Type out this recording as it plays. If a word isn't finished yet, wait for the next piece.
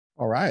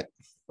All right.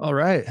 All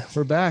right.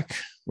 We're back.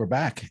 We're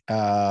back.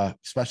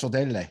 Special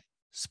day today.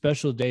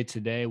 Special day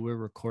today. We're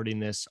recording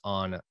this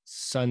on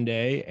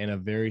Sunday, and a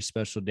very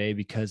special day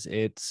because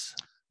it's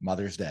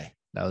Mother's Day.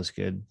 That was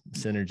good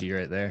synergy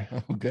right there.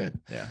 Oh, good.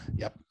 Yeah.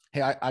 Yep.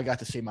 Hey, I got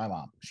to see my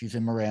mom. She's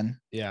in Marin.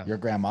 Yeah. Your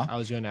grandma. I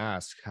was going to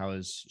ask, how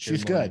is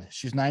She's good.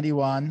 She's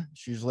 91.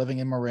 She's living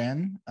in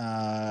Marin,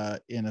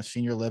 in a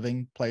senior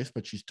living place,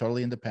 but she's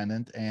totally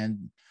independent.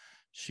 And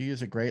she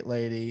is a great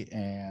lady,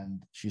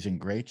 and she's in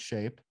great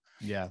shape.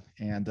 Yeah.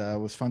 And it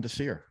was fun to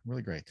see her.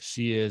 Really great.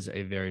 She is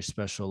a very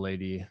special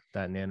lady,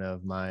 that Nana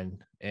of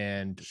mine.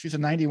 And she's a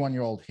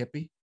 91-year-old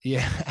hippie.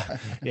 Yeah.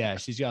 Yeah.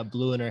 She's got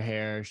blue in her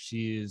hair.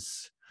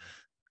 She's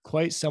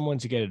quite someone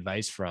to get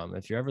advice from.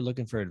 If you're ever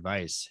looking for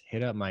advice,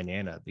 hit up my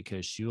Nana,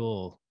 because she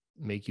will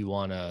make you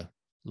want to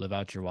live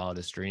out your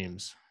wildest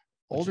dreams.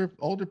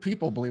 Older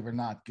people, believe it or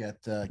not,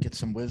 get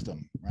some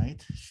wisdom,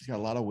 right? She's got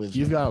a lot of wisdom.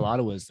 You've got a lot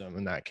of wisdom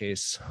in that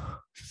case.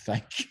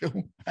 Thank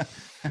you.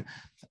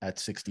 At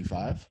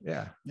 65.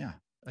 Yeah. Yeah.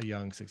 A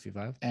young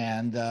 65.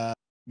 And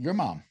your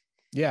mom.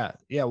 Yeah.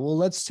 Yeah. Well,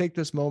 let's take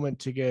this moment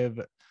to give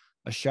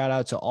a shout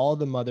out to all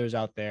the mothers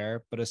out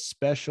there, but a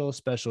special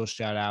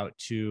shout out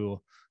to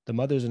the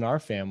mothers in our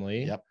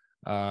family. Yep.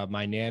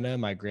 My Nana,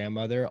 my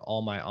grandmother,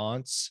 all my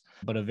aunts,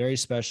 but a very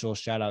special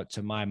shout out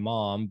to my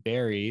mom,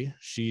 Barry.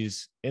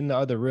 She's in the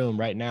other room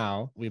right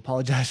now. We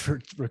apologize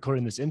for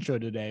recording this intro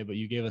today, but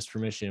you gave us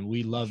permission.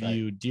 We love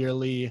you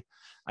dearly.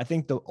 I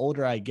think the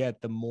older I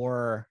get, the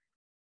more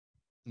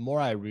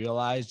I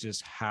realize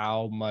just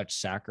how much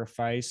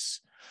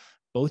sacrifice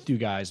both you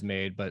guys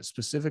made, but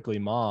specifically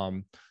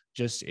mom,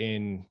 just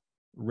in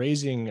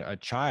raising a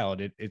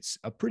child. It's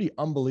a pretty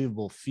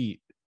unbelievable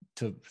feat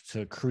to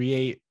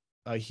create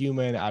a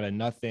human out of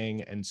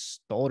nothing. And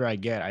the older I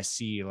get, I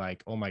see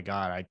like, oh my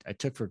God, I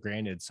took for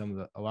granted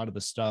a lot of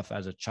the stuff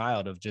as a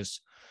child of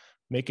just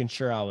making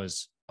sure I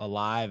was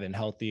alive and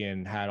healthy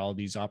and had all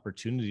these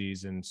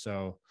opportunities. And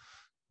so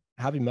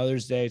happy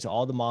Mother's Day to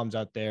all the moms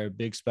out there.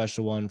 Big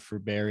special one for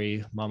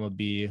Barry, Mama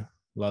B.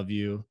 Love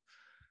you.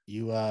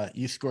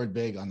 You scored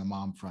big on the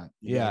mom front.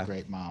 You're a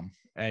great mom.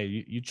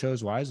 Hey, you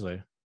chose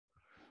wisely.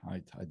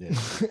 I did.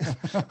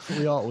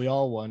 we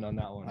all won on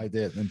that one. I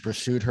did, and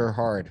pursued her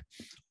hard.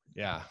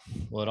 Yeah.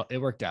 Well, it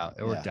worked out.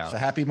 It worked out. So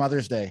happy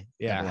Mother's Day.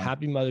 Yeah. Everyone.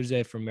 Happy Mother's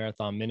Day from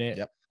Marathon Minute.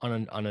 Yep.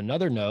 On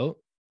another note,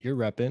 you're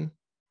repping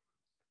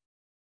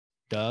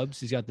Dubs.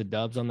 He's got the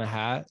Dubs on the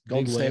hat.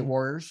 Golden State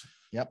Warriors.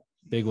 Yep.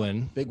 Big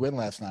win. Big win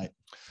last night.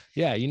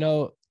 Yeah.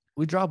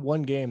 We dropped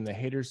one game. The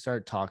haters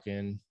start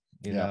talking,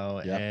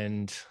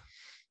 and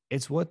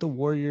it's what the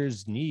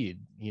Warriors need.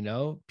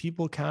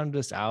 People counted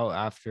us out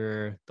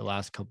after the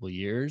last couple of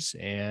years,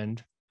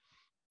 and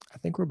I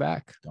think we're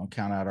back. Don't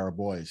count out our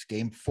boys.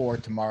 Game 4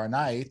 tomorrow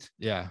night.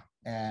 Yeah.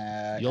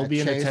 You'll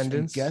be in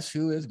attendance. Guess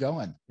who is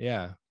going?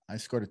 Yeah. I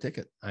scored a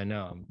ticket. I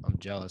know. I'm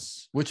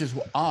jealous. Which is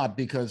odd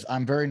because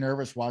I'm very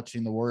nervous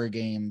watching the Warrior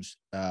games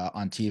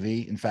on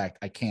TV. In fact,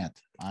 I can't.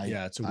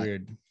 It's a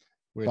weird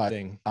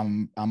thing.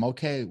 I'm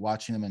okay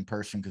watching them in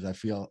person because I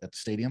feel at the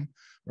stadium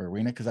or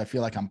arena because I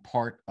feel like I'm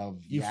part of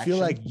you feel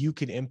like you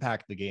can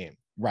impact the game.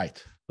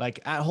 Right. Like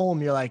at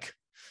home, you're like,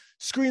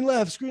 screen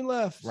left.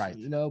 Right.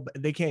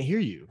 But they can't hear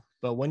you.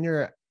 But when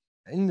you're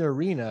in the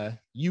arena,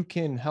 you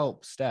can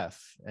help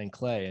Steph and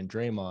Clay and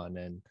Draymond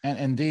and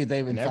indeed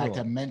they've in everyone. fact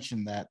have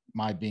mentioned that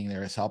my being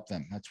there has helped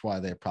them. That's why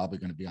they're probably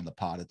going to be on the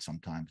pod at some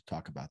time to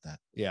talk about that.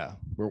 Yeah,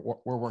 we're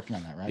working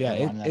on that, right? Yeah,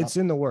 it's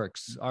in the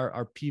works.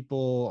 Our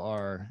people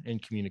are in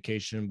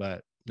communication,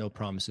 but no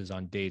promises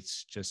on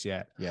dates just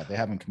yet. Yeah, they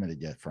haven't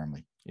committed yet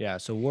firmly. Yeah,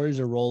 so Warriors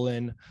are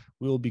rolling.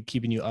 We will be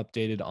keeping you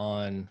updated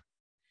on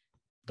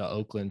the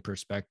Oakland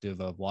perspective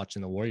of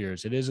watching the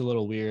Warriors. It is a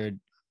little weird,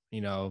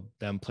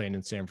 them playing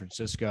in San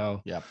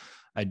Francisco. Yeah,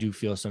 I do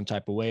feel some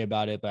type of way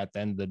about it, but at the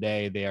end of the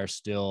day, they're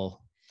still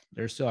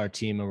our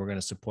team, and we're going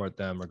to support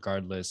them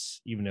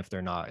regardless, even if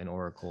they're not in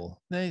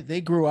Oracle.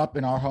 They grew up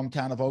in our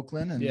hometown of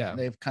Oakland, and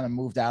they've kind of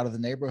moved out of the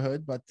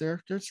neighborhood, but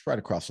they're just right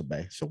across the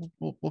bay. So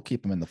we'll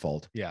keep them in the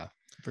fold. Yeah,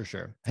 for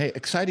sure. Hey,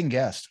 exciting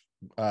guest.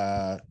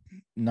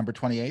 Number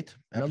 28.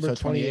 Number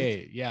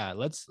 28. Yeah,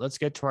 let's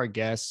get to our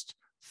guest,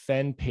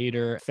 Fenn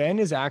Paider. Fenn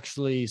is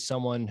actually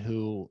someone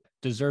who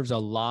deserves a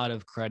lot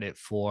of credit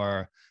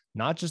for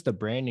not just the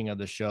branding of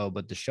the show,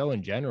 but the show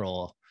in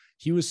general.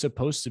 He was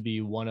supposed to be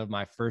one of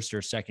my first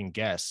or second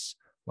guests.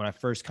 When I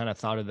first kind of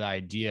thought of the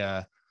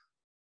idea,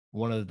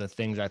 one of the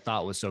things I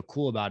thought was so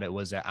cool about it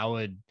was that I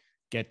would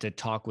get to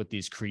talk with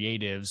these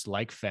creatives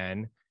like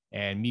Fenn,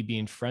 and me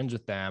being friends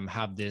with them,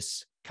 have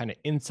this kind of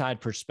inside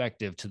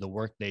perspective to the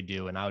work they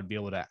do. And I would be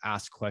able to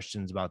ask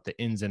questions about the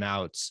ins and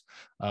outs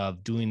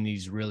of doing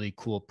these really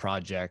cool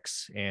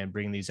projects and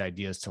bring these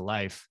ideas to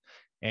life.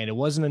 And it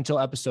wasn't until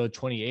episode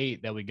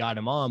 28 that we got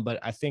him on, but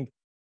I think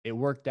it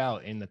worked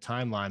out in the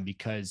timeline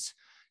because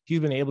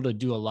he's been able to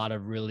do a lot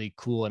of really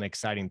cool and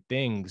exciting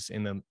things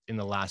in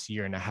the last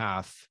year and a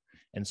half.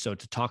 And so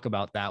to talk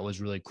about that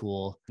was really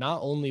cool. Not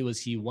only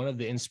was he one of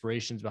the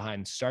inspirations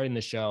behind starting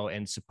the show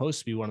and supposed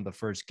to be one of the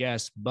first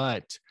guests,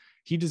 but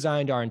he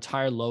designed our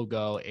entire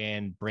logo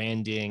and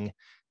branding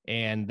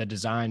and the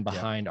design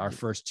behind our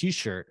first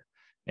t-shirt.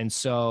 And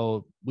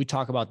so we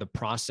talk about the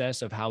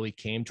process of how we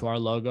came to our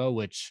logo,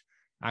 which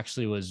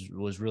actually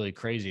was really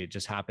crazy. It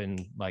just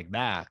happened like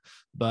that.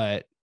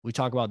 But we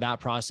talk about that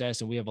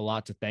process, and we have a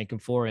lot to thank him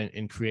for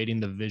in creating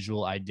the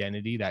visual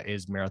identity that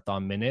is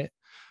Marathon Minute.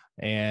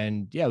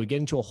 And yeah, we get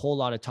into a whole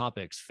lot of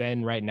topics.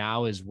 Fenn right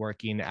now is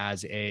working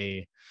as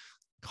a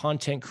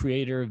content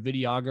creator,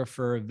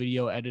 videographer,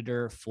 video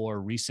editor for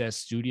Recess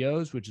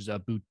Studios, which is a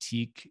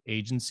boutique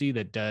agency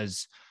that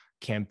does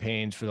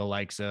campaigns for the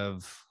likes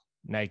of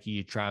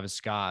Nike, Travis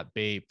Scott,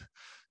 Bape,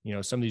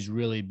 some of these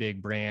really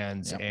big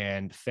brands. Yep.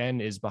 And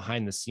Fenn is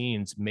behind the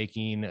scenes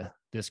making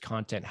this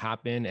content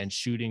happen and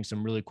shooting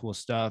some really cool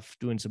stuff,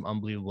 doing some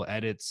unbelievable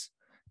edits.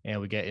 And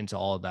we get into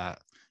all of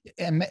that.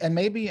 And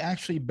maybe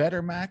actually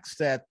better, Max,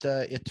 that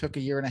it took a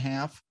year and a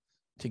half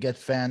to get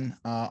Fenn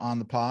on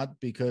the pod,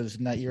 because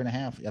in that year and a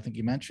half, I think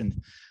you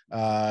mentioned,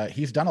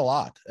 he's done a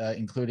lot,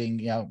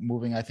 including,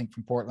 moving, I think,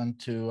 from Portland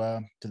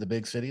to the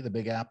big city, the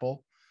Big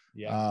Apple,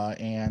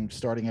 and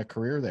starting a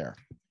career there.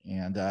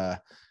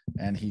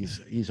 And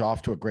he's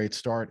off to a great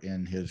start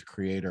in his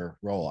creator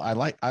role. I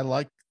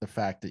like the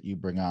fact that you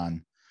bring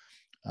on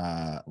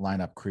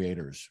lineup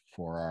creators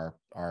for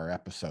our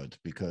episodes,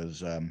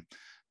 because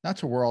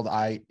that's a world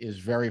is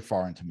very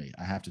foreign to me.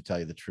 I have to tell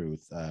you the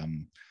truth.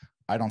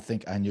 I don't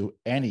think I knew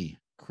any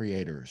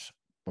creators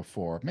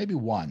before. Maybe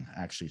one,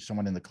 actually,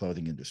 someone in the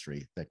clothing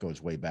industry that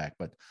goes way back.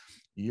 But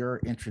you're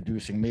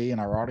introducing me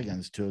and our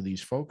audience to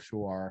these folks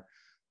who are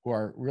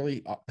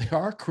really, they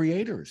are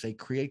creators. They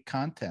create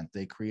content,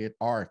 they create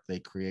art, they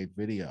create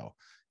video.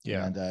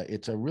 Yeah. And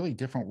it's a really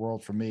different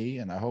world for me.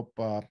 And I hope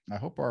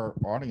our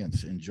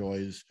audience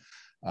enjoys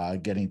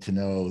getting to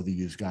know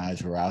these guys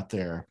who are out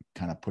there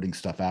kind of putting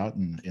stuff out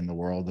in the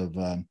world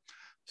of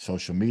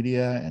social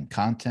media and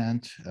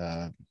content.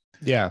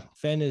 Yeah,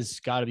 Fenn has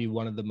got to be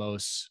one of the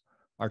most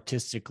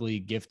artistically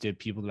gifted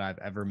people that I've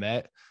ever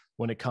met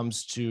when it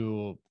comes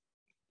to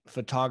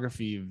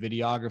photography,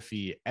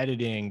 videography,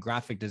 editing,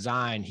 graphic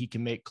design. He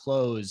can make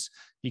clothes,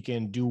 he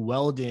can do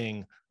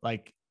welding.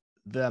 Like,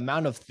 the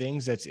amount of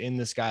things that's in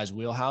this guy's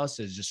wheelhouse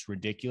is just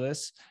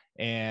ridiculous.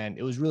 And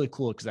it was really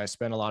cool because I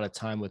spent a lot of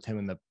time with him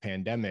in the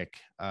pandemic,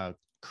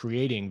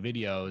 creating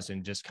videos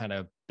and just kind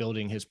of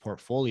building his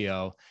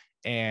portfolio.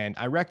 And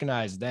I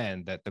recognized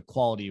then that the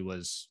quality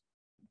was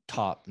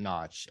top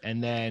notch.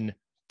 And then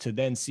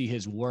to see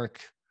his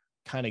work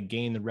kind of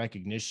gain the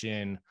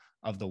recognition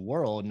of the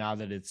world now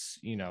that it's,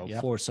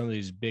 for some of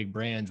these big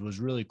brands,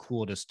 was really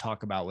cool to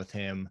talk about with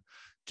him,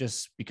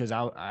 just because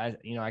I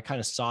kind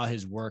of saw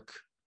his work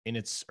in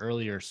its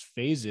earlier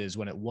phases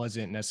when it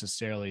wasn't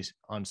necessarily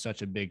on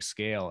such a big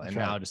scale. And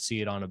now to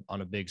see it on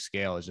a big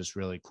scale is just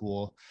really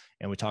cool.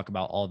 And we talk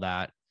about all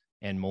that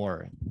and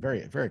more.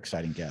 Very, very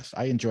exciting guest.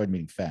 I enjoyed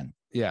meeting Fenn.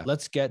 Yeah.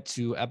 Let's get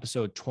to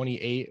episode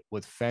 28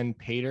 with Fenn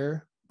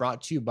Paider,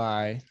 brought to you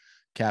by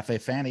Cafe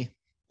Fanny,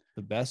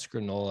 the best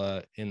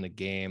granola in the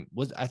game.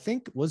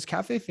 Was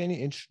Cafe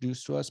Fanny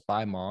introduced to us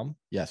by Mom?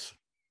 Yes.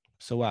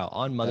 So wow,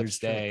 on Mother's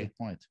Day,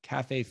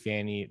 Cafe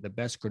Fanny, the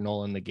best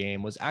granola in the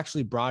game, was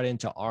actually brought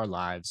into our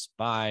lives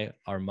by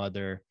our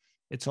mother.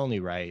 It's only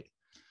right.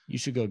 You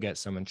should go get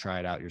some and try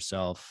it out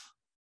yourself.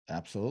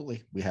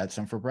 Absolutely. We had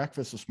some for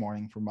breakfast this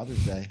morning for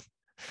Mother's Day.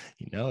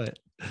 You know it.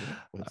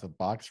 With a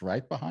box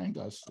right behind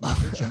us.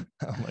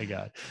 Oh my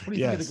God. What do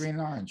you think of the green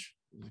and orange?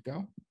 Does it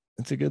go?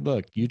 It's a good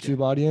look. YouTube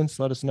audience,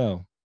 let us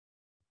know.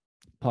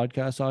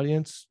 Podcast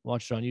audience,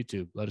 watch it on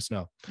YouTube. Let us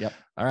know. Yep.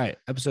 All right.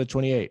 Episode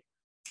 28.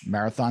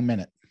 Marathon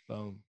Minute.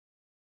 Boom.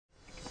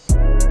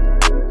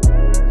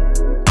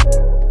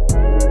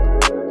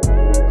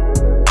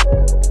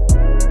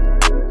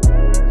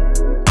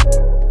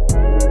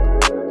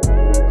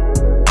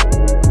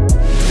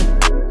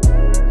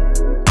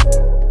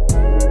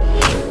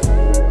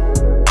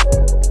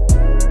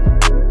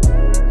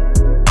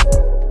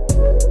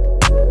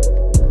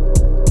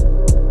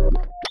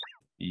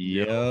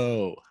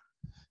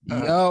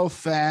 Yo,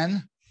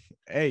 Fenn.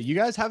 Hey, you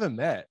guys haven't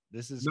met.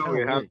 This is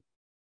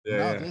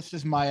This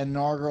is my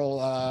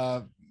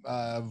inaugural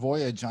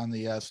voyage on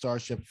the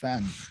Starship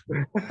Fenn.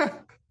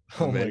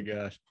 Oh my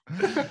gosh.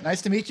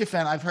 Nice to meet you,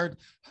 Fenn. I've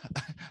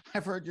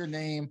heard your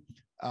name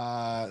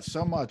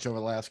so much over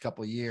the last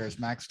couple of years.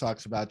 Max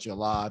talks about you a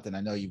lot, and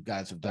I know you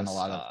guys have done a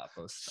lot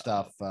of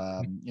stuff,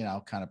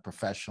 kind of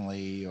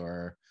professionally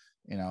or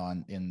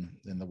in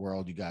the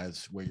world, you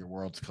guys, where your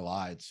worlds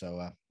collide.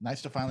 So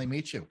nice to finally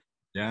meet you.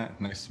 Yeah,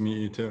 nice to meet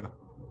you too.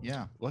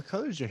 Yeah. What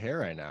color is your hair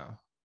right now?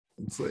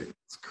 It's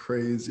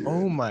crazy.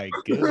 Oh my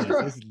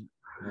goodness.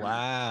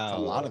 Wow. It's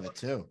a lot of it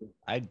too.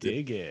 I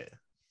dig it.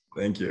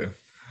 Thank you.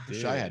 I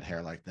wish I had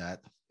hair like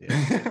that.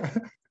 Yeah.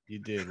 You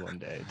did one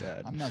day,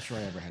 Dad. I'm not sure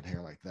I ever had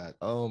hair like that.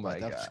 Oh my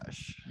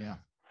gosh. Yeah.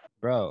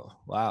 Bro,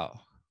 wow.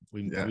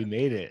 We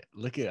made it.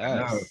 Look at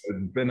us. No,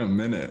 it's been a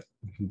minute.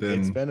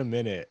 It's been a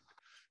minute.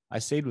 I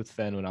stayed with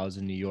Fenn when I was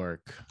in New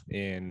York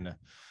in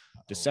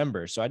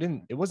December. So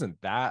it wasn't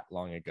that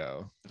long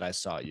ago that I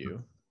saw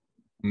you.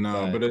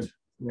 No, but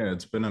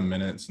it's been a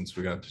minute since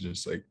we got to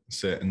just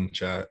sit and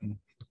chat and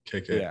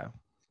kick it. Yeah.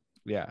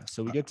 Yeah.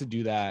 So we get to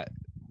do that.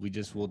 We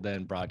just will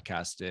then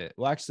broadcast it.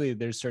 Well, actually,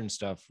 there's certain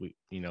stuff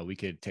we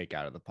could take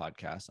out of the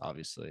podcast,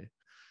 obviously.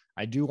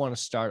 I do want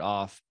to start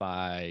off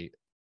by,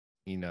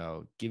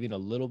 giving a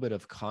little bit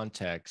of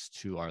context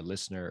to our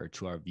listener or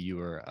to our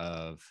viewer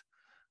of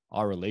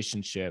our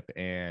relationship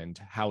and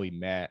how we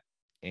met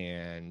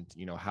and,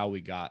 how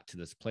we got to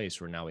this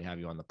place where now we have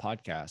you on the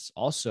podcast.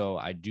 Also,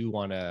 I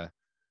want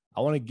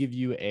to give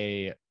you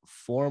a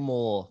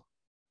formal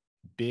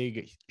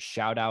big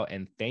shout out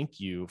and thank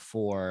you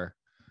for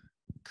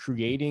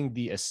creating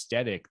the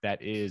aesthetic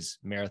that is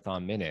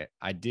Marathon Minute.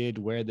 I did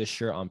wear this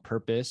shirt on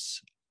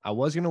purpose. I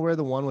was going to wear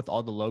the one with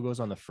all the logos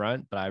on the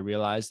front, but I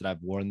realized that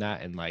I've worn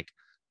that in like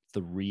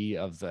 3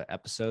 of the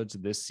episodes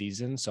of this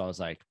season. So I was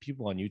like,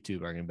 people on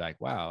YouTube are going to be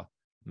like, wow,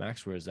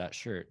 Max wears that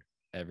shirt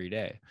every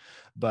day.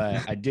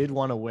 But I did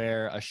want to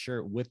wear a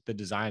shirt with the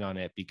design on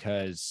it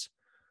because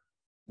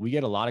we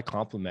get a lot of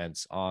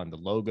compliments on the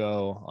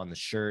logo, on the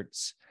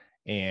shirts,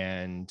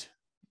 and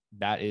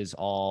that is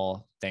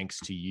all thanks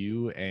to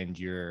you and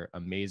your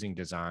amazing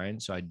design.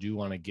 So I do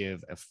want to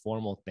give a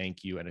formal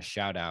thank you and a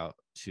shout out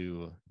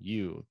to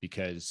you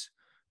because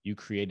you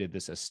created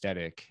this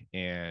aesthetic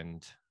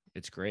and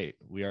it's great.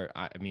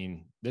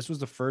 This was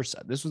the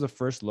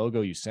first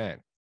logo you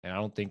sent, and I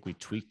don't think we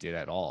tweaked it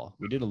at all.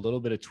 We did a little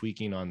bit of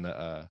tweaking on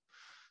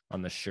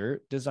the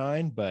shirt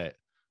design, but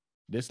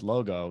this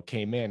logo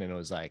came in and it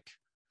was like,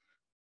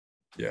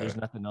 there's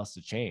nothing else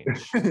to change.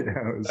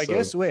 I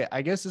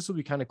guess this will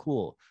be kind of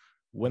cool.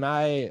 When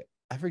I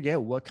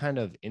forget what kind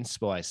of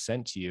inspo I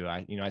sent to you.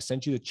 I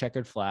sent you the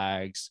checkered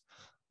flags.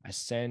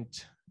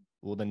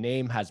 The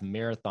name has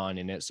marathon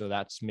in it. So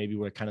that's maybe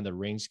where kind of the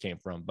rings came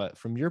from. But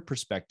from your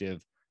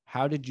perspective,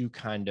 how did you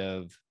kind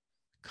of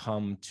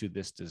come to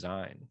this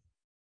design?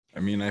 I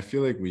mean, I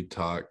feel like we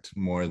talked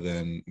more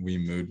than we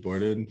mood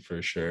boarded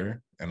for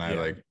sure. And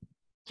I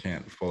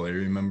can't fully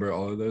remember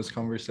all of those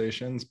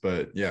conversations,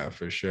 but yeah,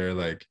 for sure.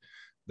 Like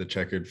the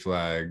checkered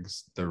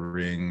flags, the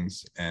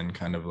rings, and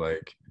kind of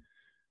like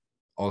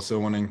also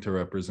wanting to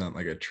represent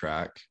like a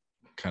track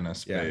kind of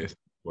space. Yeah.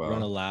 Well,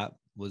 run a lap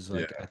was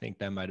like, I think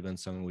that might've been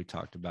something we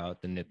talked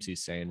about, the Nipsey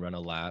saying run a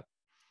lap.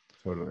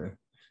 Totally.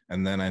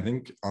 And then I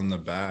think on the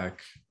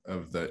back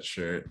of that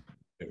shirt,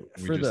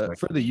 for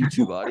the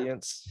YouTube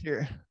audience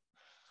here.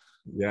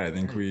 Yeah, I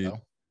think we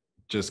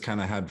just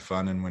kind of had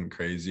fun and went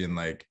crazy and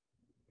like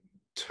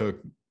took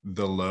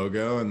the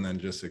logo and then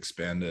just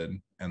expanded,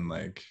 and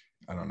like,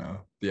 I don't know,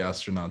 the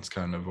astronaut's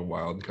kind of a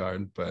wild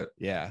card, but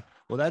yeah.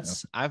 Well,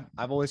 that's I've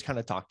always kind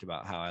of talked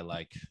about how I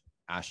like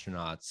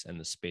astronauts and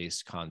the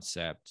space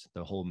concept,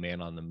 the whole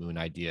man on the moon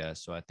idea.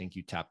 So I think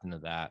you tapped into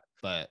that.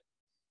 But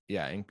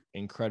yeah,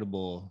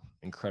 incredible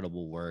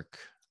work.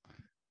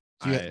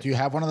 Do you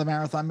have one of the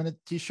Marathon Minute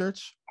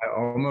t-shirts? I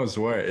almost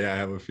wore it. Yeah, I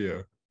have a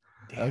few.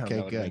 Damn,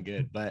 okay,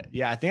 good. But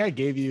yeah, I think I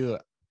gave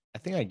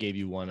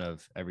you one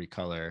of every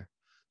color,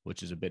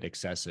 which is a bit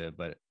excessive.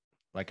 But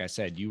like I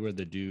said, you were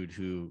the dude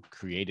who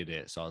created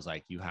it, so I was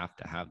like, you have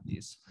to have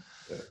these.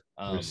 Yeah,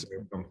 we're so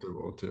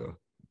comfortable too.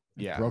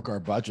 Yeah, broke our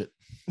budget.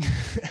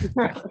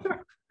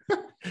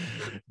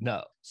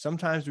 No,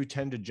 sometimes we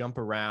tend to jump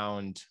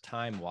around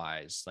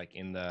time-wise, like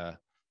in the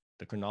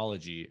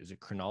chronology. Is it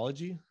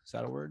chronology? Is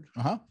that a word?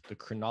 The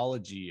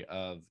chronology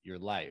of your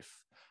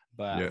life.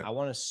 But yeah. I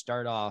want to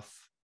start off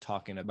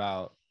talking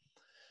about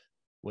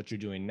what you're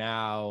doing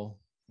now,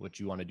 what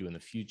you want to do in the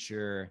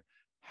future,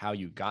 how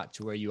you got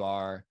to where you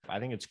are. I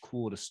think it's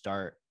cool to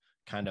start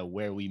kind of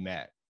where we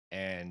met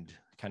and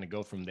kind of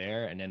go from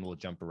there, and then we'll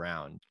jump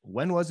around.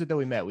 When was it that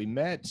we met? We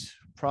met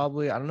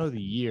probably, I don't know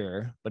the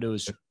year, but it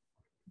was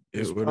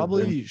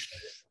probably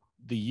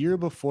the year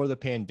before the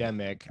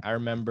pandemic. I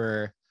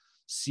remember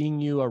seeing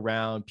you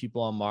around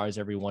People on Mars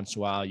every once in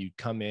a while. You'd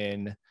come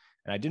in,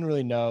 and I didn't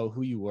really know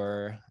who you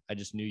were. I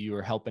just knew you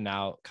were helping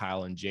out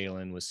Kyle and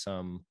Jalen with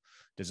some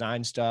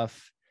design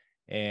stuff.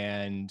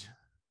 And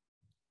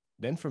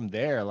then from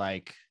there,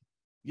 like,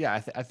 yeah,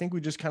 I think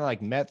we just kind of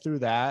like met through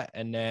that,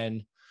 and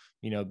then,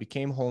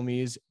 became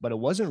homies. But it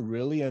wasn't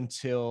really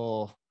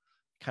until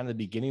kind of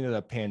the beginning of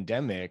the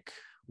pandemic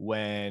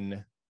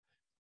when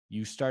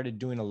you started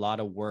doing a lot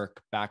of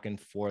work back and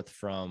forth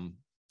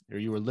or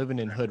you were living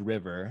in Hood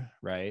River,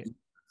 right?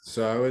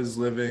 So I was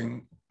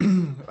living,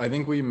 I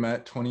think we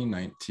met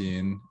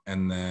 2019,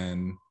 and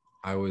then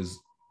I was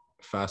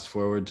fast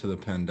forward to the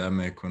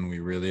pandemic when we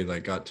really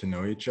like got to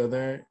know each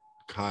other.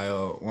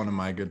 Kyle, one of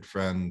my good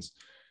friends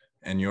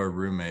and your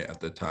roommate at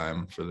the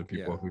time, for the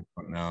people who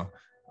don't know,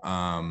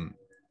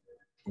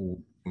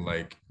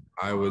 like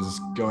I was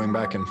going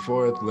back and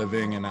forth,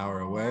 living an hour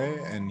away,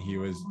 and he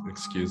was,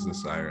 excuse the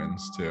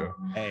sirens too.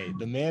 Hey,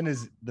 the man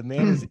is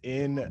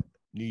in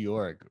New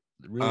York,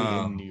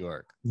 really in New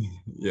York.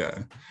 Yeah.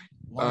 As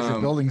long as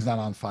your building's not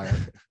on fire.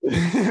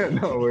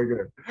 No, we're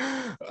good.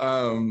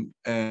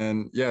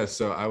 And yeah,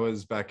 so I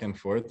was back and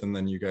forth, and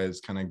then you guys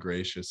kind of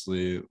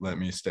graciously let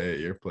me stay at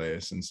your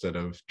place instead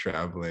of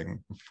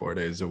traveling 4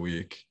 days a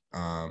week.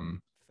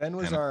 Fenn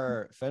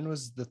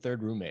was the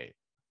third roommate.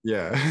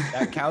 Yeah.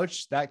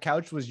 That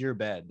couch was your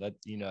bed. That,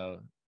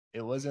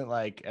 It wasn't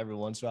like every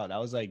once in a while. That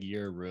was like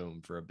your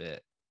room for a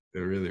bit. It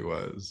really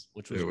was.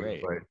 Which was it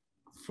great. Was like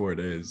 4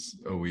 days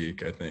a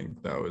week. I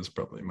think that was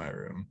probably my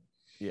room.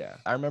 Yeah.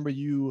 I remember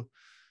you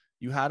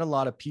had a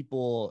lot of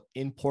people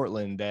in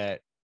Portland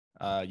that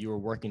you were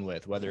working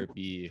with, whether it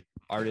be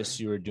artists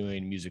you were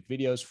doing music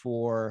videos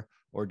for,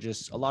 or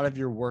just a lot of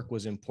your work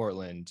was in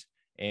Portland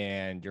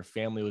and your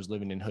family was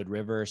living in Hood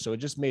River. So it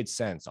just made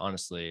sense.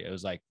 Honestly, it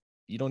was like,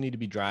 you don't need to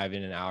be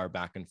driving an hour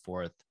back and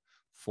forth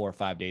 4 or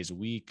 5 days a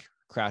week,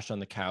 crash on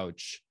the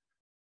couch,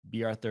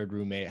 be our third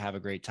roommate, have a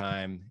great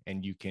time,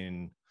 and you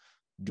can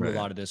do a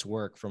lot of this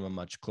work from a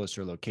much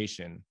closer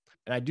location.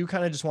 And I do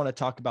kind of just want to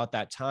talk about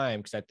that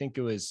time, because I think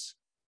it was,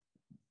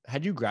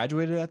 had you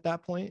graduated at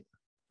that point?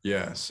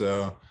 Yeah.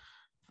 So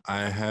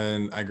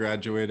I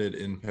graduated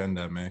in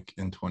pandemic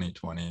in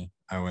 2020.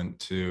 I went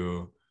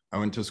to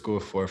school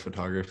for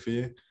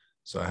photography.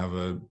 So I have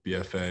a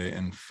BFA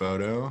in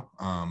photo,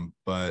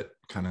 but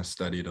kind of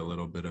studied a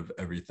little bit of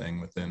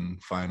everything within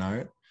fine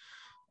art.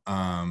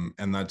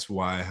 And that's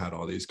why I had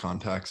all these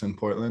contacts in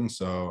Portland.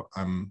 So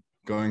I'm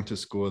going to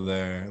school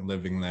there,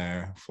 living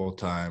there full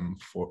time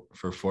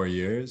for 4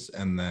 years,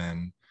 and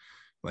then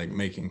like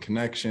making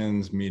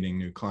connections, meeting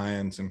new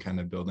clients, and kind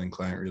of building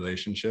client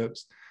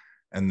relationships.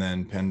 And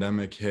then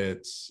pandemic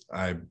hits,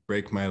 I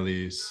break my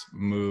lease,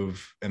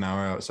 move an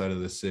hour outside of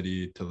the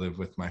city to live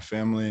with my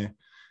family,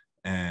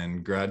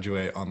 and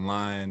graduate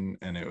online.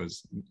 And it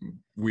was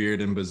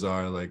weird and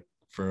bizarre, like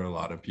for a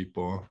lot of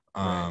people.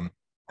 Right.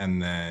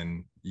 And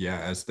then, yeah,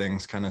 as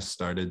things kind of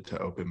started to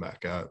open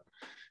back up,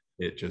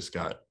 it just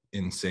got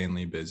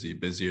insanely busy,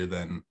 busier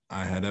than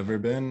I had ever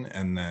been.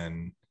 And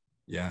then,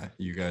 yeah,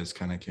 you guys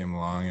kind of came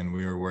along and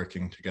we were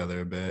working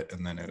together a bit.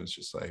 And then it was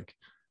just like,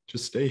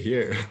 just stay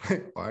here.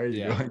 Why are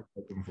you going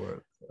back and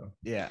forth? So.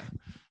 Yeah.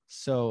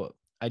 So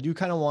I do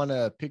kind of want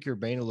to pick your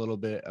brain a little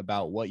bit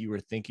about what you were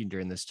thinking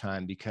during this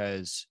time,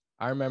 because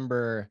I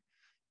remember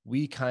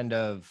we kind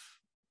of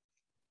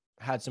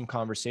had some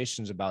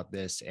conversations about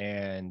this,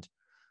 and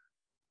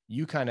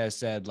you kind of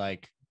said,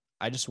 like,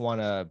 I just want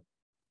to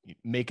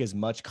make as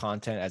much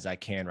content as I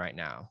can right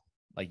now.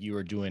 Like, you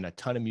were doing a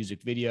ton of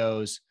music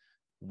videos.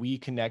 We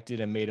connected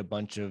and made a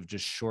bunch of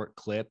just short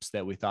clips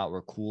that we thought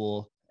were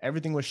cool.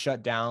 Everything was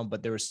shut down,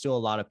 but there was still a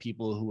lot of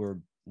people who were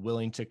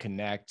willing to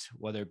connect,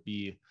 whether it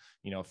be,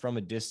 from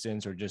a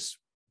distance or just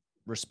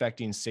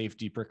respecting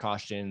safety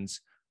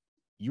precautions.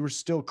 You were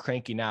still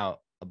cranking out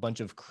a bunch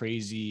of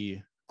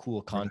crazy,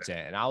 cool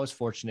content. And I was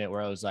fortunate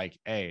where I was like,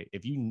 hey,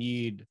 if you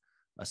need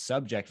a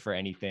subject for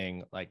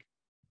anything, like,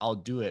 I'll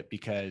do it,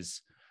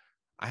 because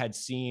I had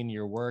seen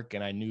your work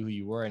and I knew who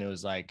you were. And it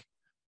was like,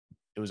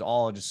 it was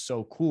all just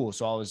so cool.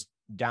 So I was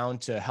down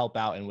to help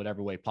out in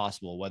whatever way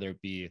possible, whether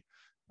it be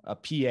a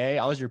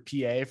PA. I was your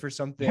PA for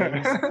some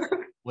things,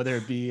 whether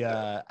it be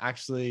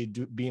actually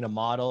being a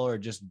model or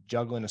just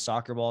juggling a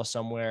soccer ball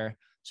somewhere.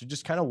 So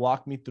just kind of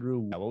walk me through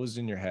what was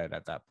in your head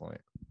at that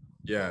point.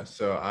 Yeah,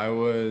 so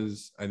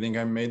I think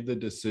I made the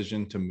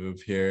decision to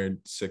move here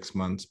 6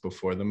 months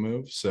before the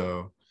move.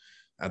 So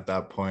at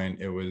that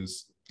point, it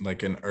was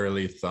like an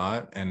early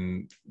thought,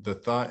 and the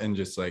thought and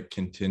just like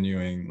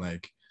continuing,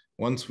 like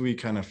once we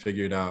kind of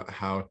figured out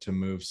how to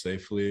move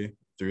safely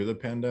through the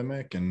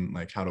pandemic and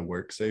like how to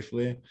work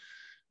safely,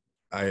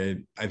 I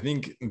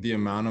think the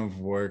amount of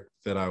work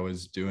that I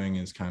was doing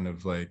is kind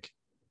of like,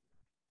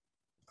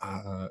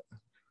 how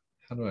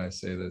do I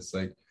say this?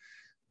 Like,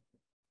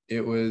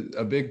 it was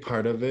a big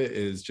part of it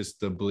is just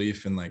the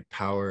belief in like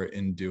power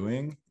in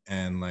doing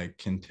and like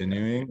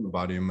continuing. The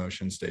body of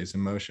motion stays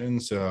in motion.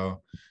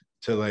 So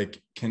to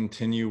like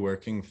continue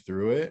working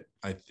through it,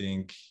 I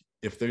think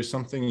if there's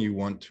something you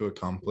want to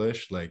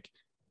accomplish, like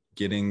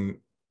doing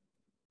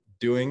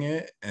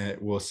it,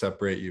 it will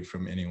separate you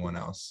from anyone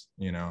else,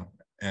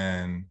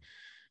 and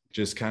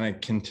just kind of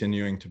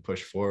continuing to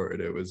push forward.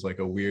 It was like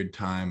a weird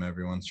time.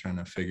 Everyone's trying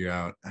to figure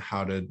out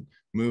how to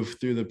move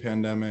through the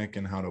pandemic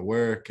and how to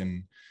work,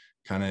 and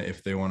kind of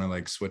if they want to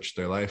like switch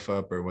their life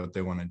up or what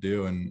they want to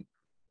do. And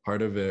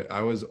part of it,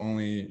 I was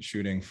only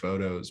shooting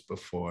photos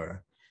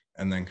before,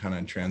 and then kind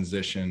of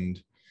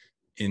transitioned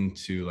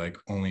into like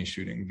only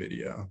shooting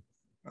video.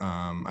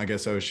 I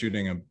guess I was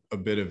shooting a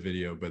bit of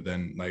video, but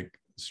then like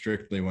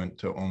strictly went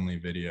to only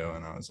video.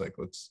 And I was like,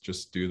 let's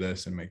just do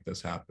this and make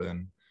this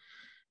happen,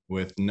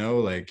 with no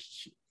like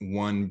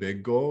one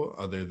big goal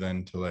other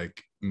than to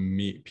like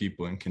meet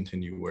people and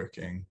continue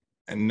working,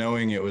 and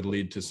knowing it would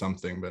lead to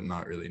something, but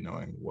not really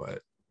knowing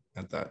what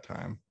at that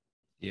time.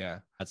 Yeah,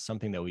 that's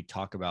something that we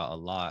talk about a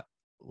lot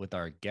with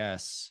our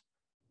guests,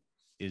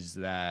 is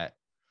that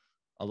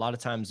a lot of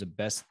times the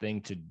best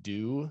thing to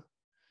do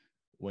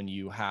when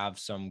you have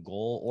some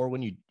goal or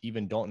when you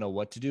even don't know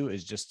what to do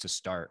is just to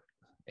start.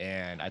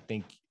 And I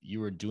think you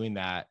were doing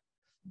that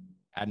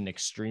at an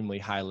extremely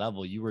high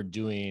level. You were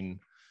doing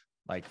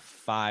like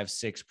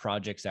 5-6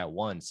 projects at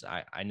once.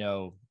 I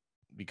know,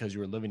 because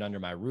you were living under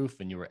my roof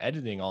and you were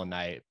editing all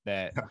night,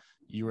 that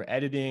you were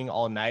editing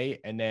all night,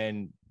 and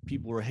then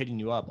people were hitting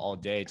you up all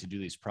day to do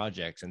these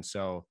projects. And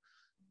so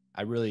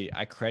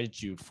I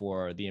credit you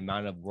for the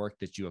amount of work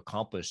that you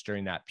accomplished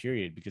during that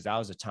period, because that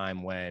was a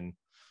time when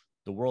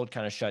the world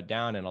kind of shut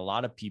down and a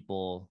lot of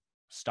people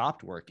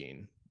stopped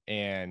working,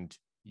 and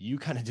you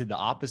kind of did the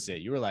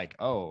opposite. You were like,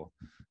 oh,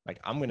 like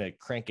I'm going to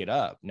crank it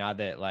up now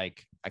that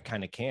like I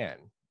kind of can.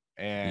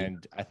 Yeah.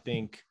 And I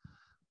think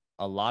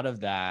a lot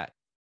of that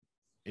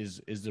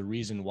is the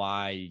reason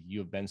why you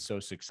have been so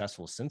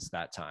successful since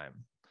that time.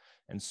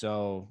 And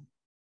so,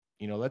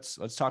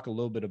 let's talk a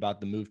little bit about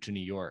the move to New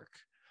York.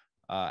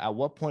 At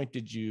what point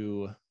did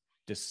you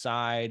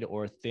decide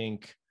or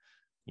think,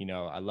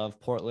 I love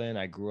Portland.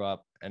 I grew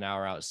up an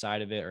hour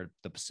outside of it, or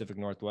the Pacific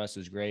Northwest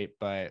is great,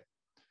 but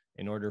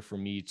in order for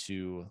me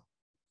to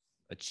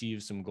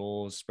achieve some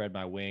goals, spread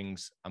my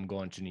wings, I'm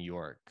going to New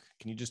York.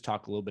 Can you just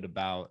talk a little bit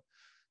about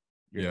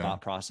your Yeah.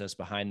 thought process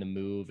behind the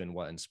move and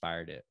what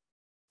inspired it?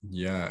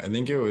 Yeah, I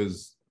think it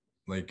was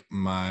like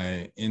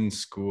in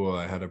school,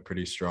 I had a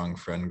pretty strong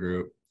friend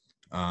group.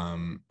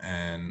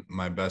 And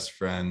my best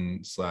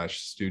friend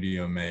slash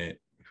studio mate,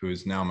 who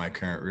is now my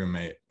current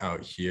roommate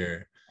out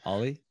here.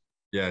 Ollie?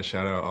 Yeah,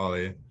 shout out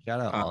Ollie.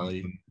 Shout out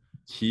Ollie.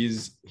 He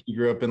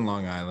grew up in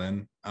Long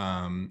Island,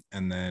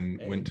 and then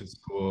Hey. went to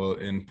school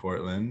in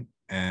Portland,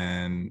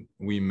 and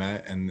we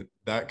met, and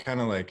that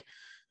kind of like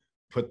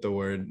put the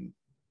word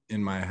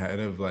in my head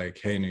of like,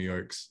 hey, New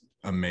York's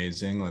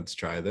amazing, let's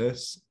try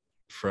this,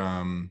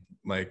 from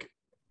like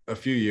a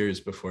few years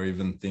before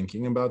even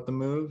thinking about the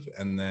move.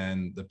 And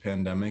then the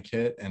pandemic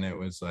hit, and it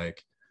was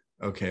like,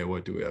 okay,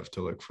 what do we have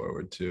to look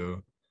forward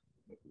to?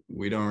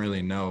 We don't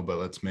really know, but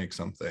let's make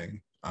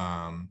something.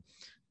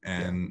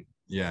 And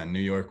yeah, New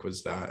York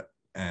was that.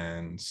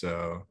 And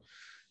so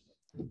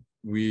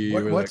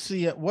what's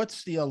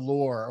the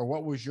allure, or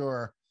what was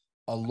your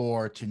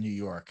allure to New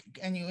York?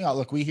 And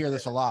look, we hear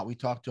this a lot. We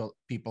talk to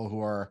people who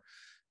are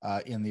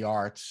in the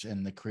arts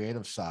and the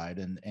creative side,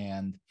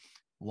 and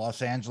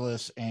Los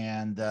Angeles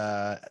and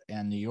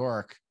New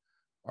York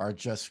are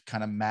just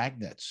kind of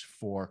magnets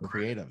for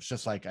creatives.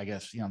 Just like, I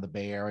guess, the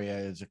Bay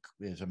Area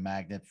is a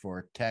magnet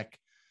for tech.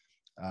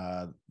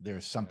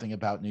 There's something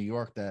about New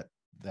York that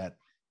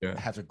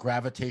has a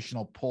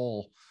gravitational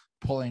pull,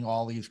 pulling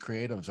all these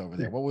creatives over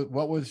there.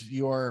 What was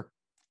your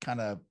kind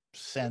of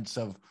sense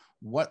of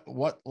what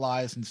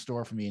lies in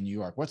store for me in New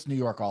York? What's New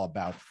York all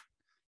about?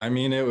 I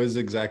mean, it was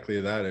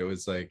exactly that. It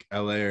was like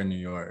LA or New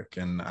York,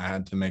 and I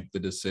had to make the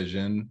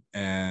decision.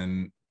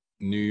 And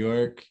New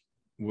York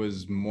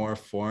was more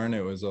foreign.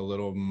 It was a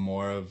little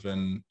more of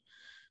a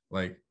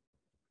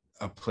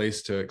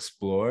place to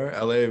explore.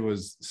 LA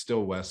was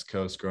still West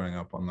Coast, growing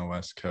up on the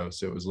West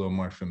Coast. It was a little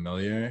more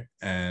familiar.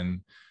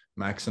 And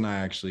Max and I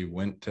actually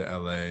went to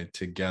LA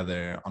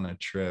together on a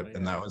trip.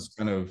 And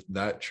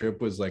that trip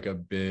was like a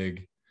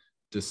big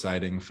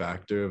deciding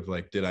factor of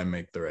like, did I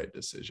make the right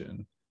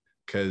decision?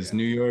 Because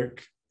New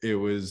York, it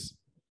was,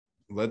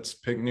 let's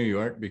pick New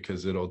York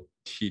because it'll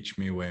teach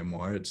me way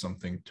more. It's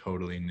something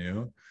totally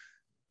new.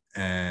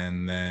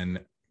 And then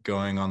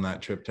going on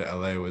that trip to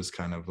LA was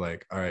kind of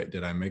like, all right,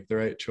 did I make the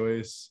right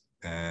choice?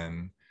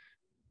 And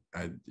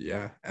at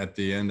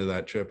the end of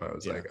that trip, I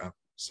was like, I'm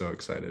so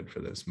excited for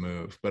this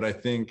move. But I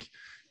think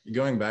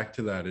going back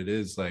to that, it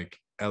is like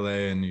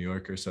LA and New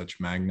York are such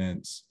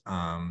magnets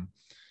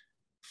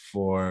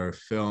for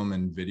film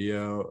and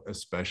video,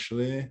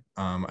 especially.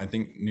 I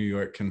think New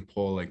York can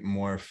pull like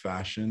more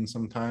fashion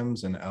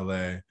sometimes, and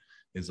LA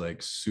is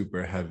like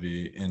super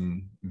heavy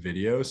in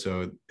video.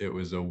 So it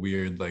was a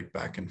weird like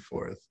back and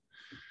forth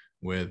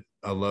with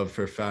a love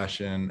for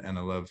fashion and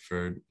a love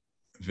for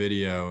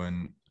video.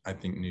 And I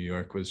think New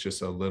York was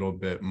just a little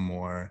bit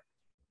more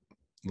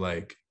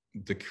like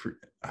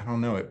I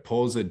don't know, it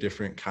pulls a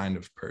different kind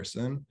of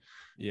person.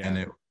 And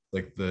it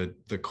like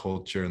the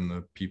culture and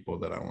the people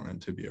that I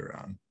wanted to be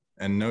around.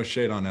 And no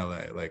shade on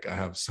LA, like I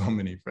have so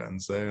many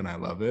friends there and I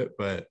love it,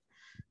 but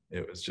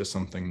it was just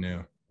something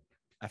new.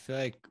 I feel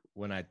like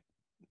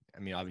I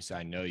mean, obviously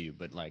I know you,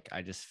 but like,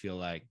 I just feel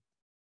like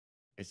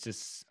it's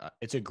just,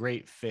 it's a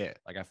great fit.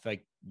 Like, I feel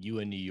like you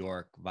and New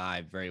York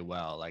vibe very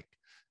well. Like,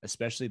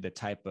 especially the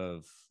type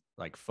of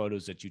like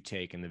photos that you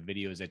take and the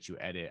videos that you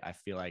edit. I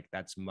feel like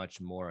that's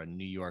much more a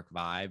New York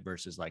vibe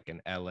versus like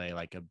an LA,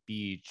 like a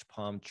beach,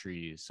 palm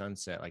trees,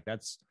 sunset. Like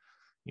that's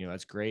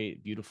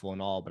great, beautiful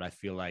and all. But I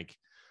feel like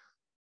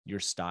your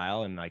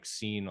style and like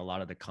seeing a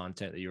lot of the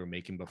content that you were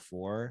making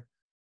before,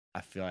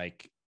 I feel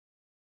like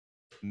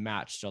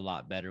matched a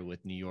lot better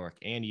with New York.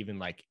 And even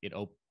like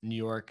New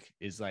York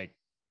is like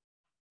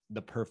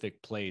the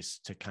perfect place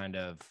to kind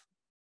of,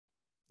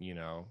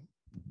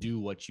 do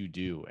what you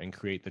do and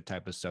create the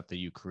type of stuff that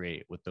you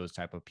create with those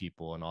type of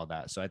people and all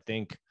that. So I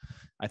think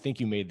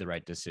you made the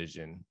right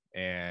decision.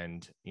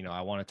 And,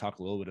 I want to talk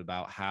a little bit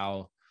about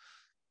how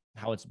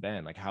it's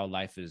been, like how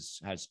life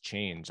has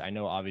changed. I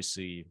know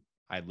obviously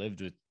I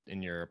lived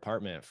in your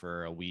apartment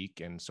for a week.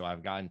 And so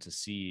I've gotten to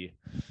see,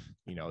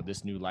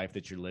 this new life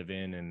that you're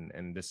living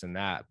and this and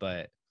that,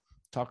 but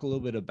talk a little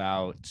bit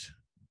about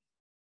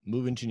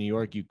moving to New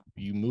York.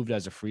 You moved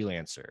as a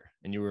freelancer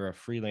and you were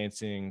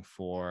freelancing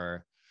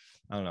for,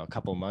 I don't know, a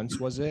couple months,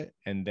 was it?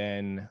 And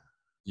then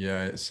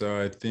Yeah,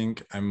 so I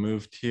think I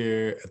moved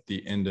here at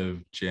the end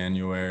of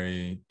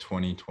January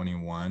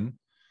 2021.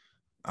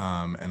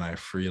 And I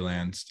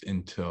freelanced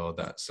until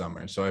that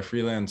summer. So I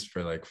freelanced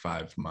for like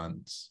 5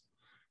 months.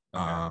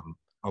 Okay.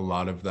 A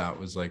lot of that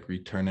was like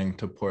returning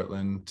to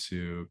Portland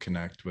to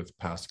connect with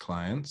past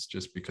clients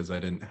just because I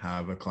didn't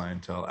have a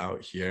clientele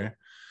out here.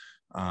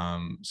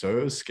 So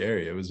it was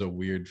scary. It was a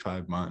weird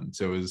 5 months.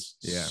 It was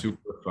Yeah.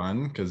 super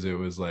fun because it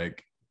was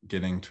like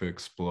getting to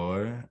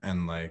explore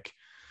and like,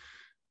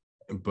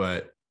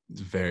 but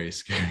very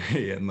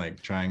scary and like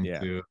trying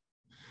Yeah. to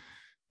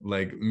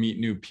like meet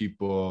new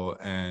people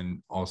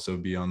and also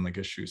be on like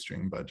a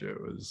shoestring budget.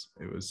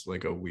 It was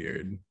like a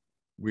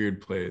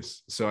weird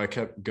place. So I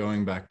kept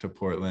going back to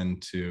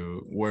Portland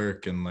to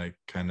work and like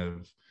kind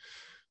of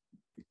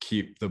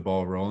keep the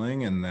ball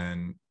rolling, and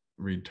then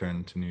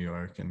return to New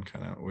York and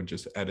kind of would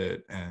just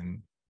edit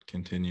and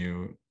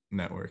continue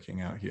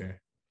networking out here.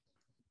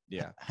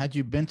 Yeah. Had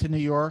you been to New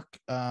York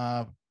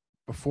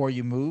before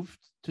you moved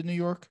to New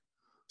York?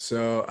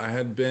 So I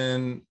had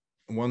been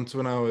once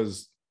when I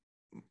was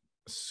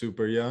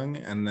super young,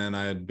 and then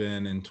I had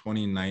been in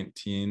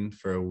 2019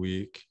 for a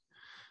week,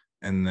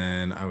 and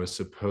then I was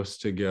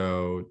supposed to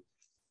go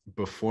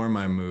before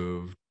my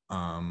move,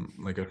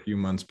 like a few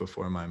months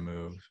before my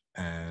move,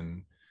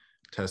 and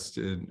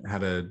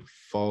had a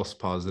false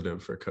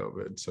positive for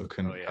COVID, so Oh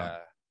couldn't come. yeah.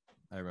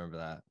 I remember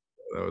that.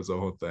 That was the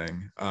whole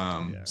thing.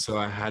 Yeah. So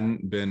I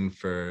hadn't been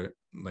for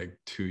like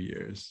 2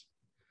 years.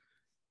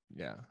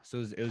 Yeah. So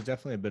it was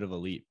definitely a bit of a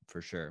leap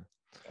for sure.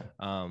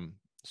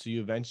 So you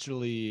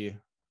eventually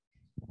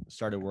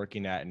started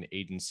working at an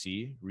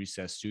agency,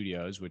 Recess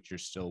Studios, which you're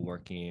still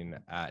working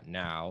at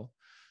now.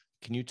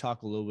 Can you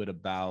talk a little bit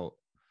about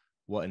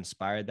what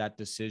inspired that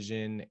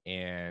decision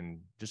and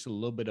just a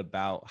little bit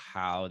about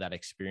how that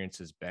experience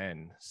has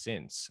been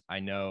since? I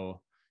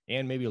know,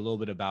 and maybe a little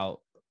bit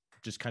about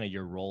just kind of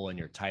your role and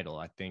your title.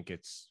 I think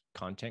it's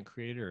content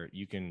creator.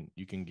 You can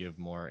give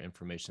more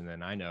information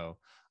than I know,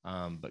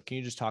 but can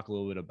you just talk a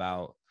little bit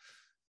about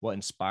what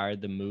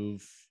inspired the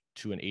move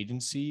to an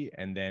agency,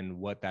 and then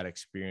what that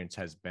experience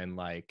has been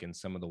like and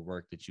some of the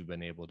work that you've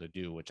been able to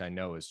do, which I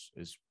know is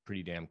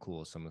pretty damn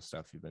cool, some of the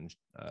stuff you've been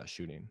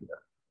shooting.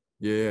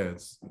 Yeah,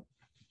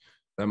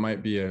 that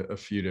might be a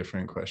few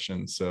different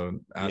questions, so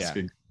ask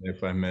Yeah. again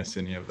if I miss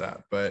any of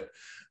that. But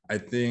I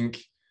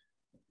think,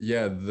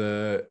 yeah,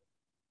 the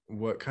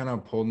what kind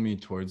of pulled me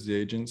towards the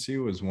agency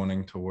was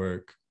wanting to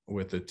work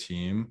with a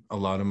team. A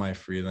lot of my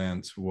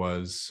freelance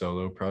was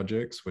solo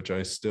projects, which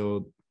I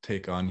still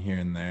take on here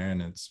and there,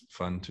 and it's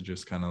fun to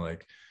just kind of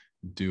like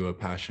do a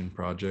passion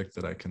project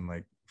that I can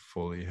like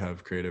fully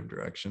have creative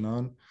direction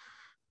on.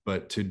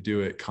 But to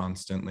do it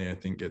constantly, I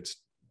think it's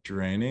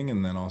draining.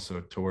 And then also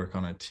to work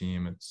on a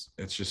team,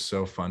 it's just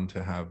so fun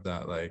to have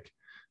that like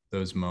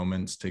those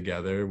moments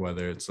together,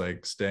 whether it's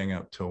like staying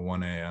up till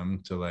 1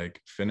 a.m. to like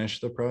finish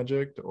the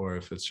project, or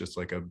if it's just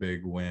like a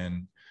big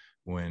win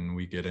when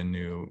we get a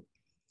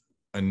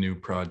new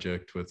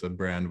project with a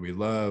brand we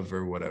love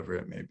or whatever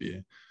it may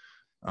be.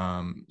 So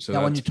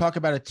Now, when that's, you talk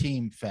about a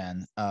team,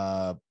 Fenn,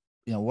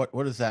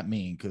 what does that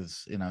mean?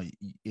 Because in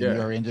yeah,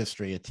 your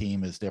industry, a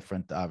team is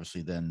different,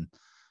 obviously, than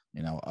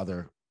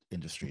other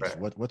industries.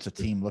 right. What's a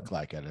team look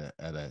like at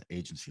an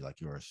agency like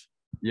yours?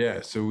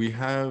 Yeah, so we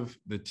have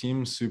the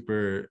team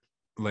super,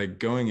 like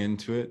going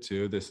into it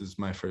too. This is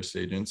my first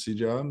agency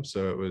job,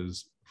 so it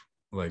was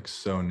like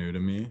so new to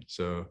me.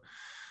 So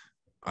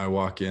I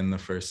walk in the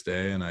first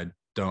day and I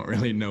don't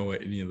really know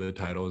what any of the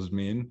titles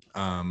mean.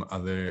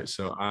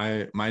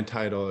 My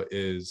title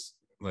is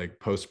like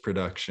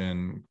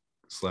post-production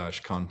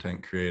 /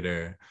 content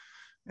creator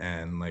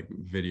and like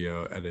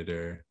video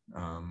editor,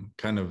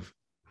 kind of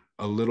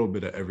a little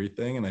bit of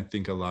everything. And I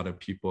think a lot of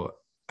people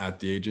at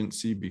the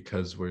agency,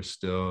 because we're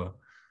still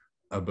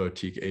a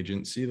boutique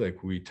agency,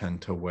 like we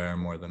tend to wear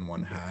more than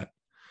one hat.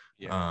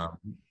 Yeah.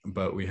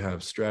 But we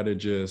have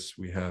strategists,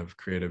 we have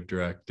creative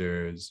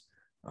directors,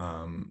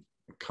 um,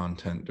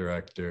 content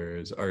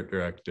directors, art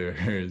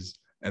directors,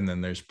 and then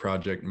there's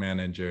project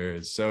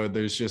managers. So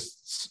there's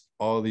just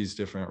all these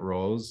different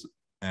roles,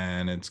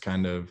 and it's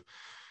kind of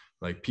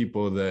like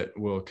people that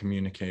will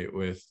communicate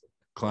with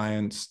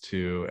clients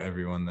to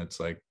everyone that's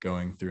like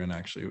going through and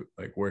actually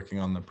like working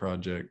on the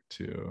project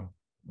to,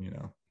 you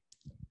know,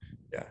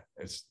 yeah,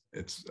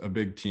 it's a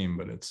big team,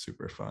 but it's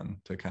super fun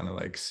to kind of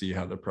like see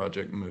how the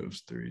project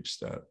moves through each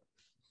step.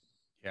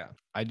 Yeah,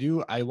 I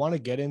do. I want to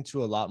get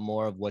into a lot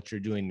more of what you're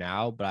doing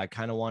now, but I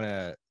kind of want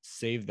to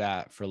save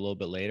that for a little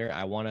bit later.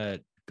 I want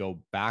to go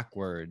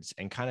backwards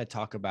and kind of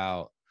talk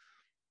about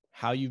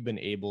how you've been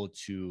able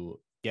to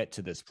get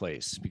to this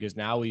place, because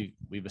now we've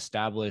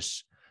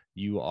established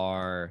you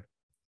are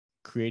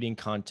creating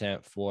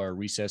content for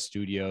Recess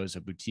Studios,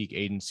 a boutique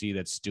agency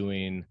that's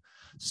doing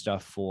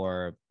stuff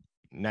for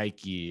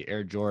Nike,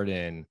 Air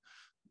Jordan,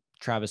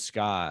 Travis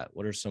Scott.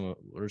 What are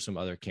some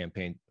other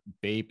campaigns?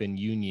 Bape and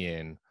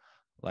Union,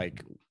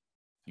 like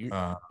you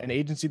an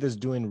agency that's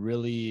doing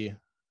really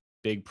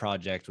big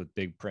projects with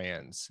big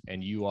brands,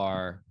 and you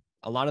are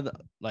a lot of the,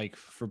 like,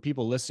 for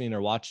people listening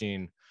or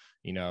watching,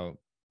 you know,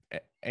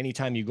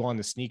 anytime you go on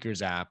the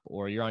sneakers app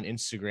or you're on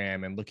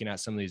Instagram and looking at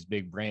some of these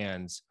big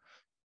brands,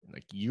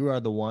 like you are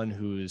the one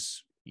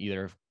who's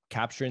either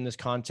capturing this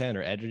content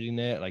or editing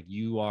it. Like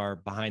you are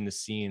behind the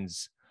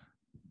scenes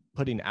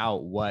putting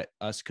out what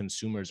us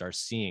consumers are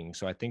seeing.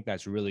 So I think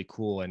that's really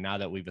cool. And now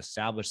that we've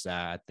established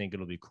that, I think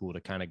it'll be cool to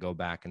kind of go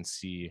back and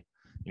see,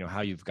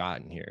 how you've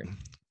gotten here.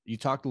 You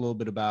talked a little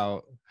bit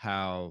about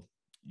how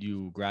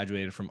you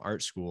graduated from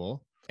art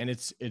school, and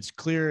it's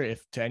clear,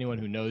 if to anyone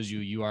who knows you,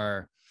 you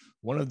are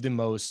one of the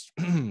most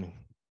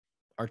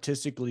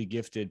artistically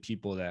gifted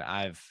people that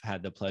I've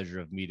had the pleasure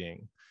of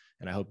meeting.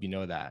 And I hope you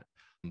know that.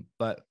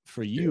 But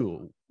for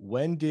you,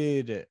 when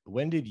did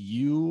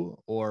you,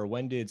 or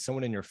when did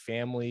someone in your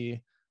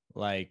family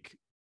like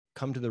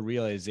come to the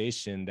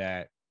realization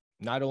that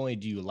not only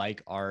do you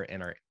like art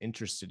and are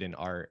interested in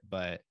art,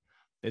 but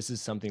this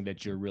is something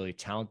that you're really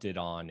talented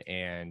on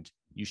and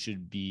you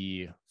should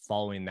be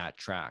following that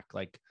track?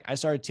 Like I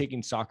started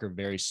taking soccer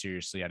very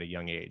seriously at a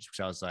young age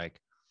because I was like,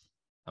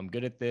 I'm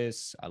good at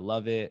this. I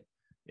love it.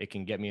 It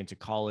can get me into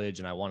college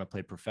and I want to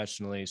play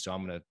professionally. So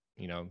I'm going to,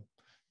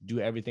 do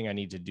everything I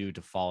need to do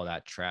to follow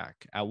that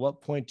track. At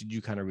what point did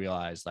you kind of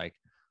realize like,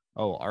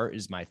 oh, art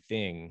is my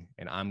thing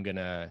and I'm going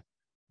to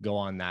go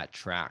on that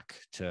track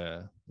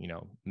to,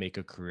 make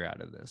a career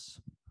out of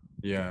this?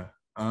 Yeah.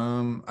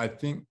 I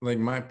think like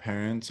my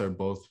parents are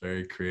both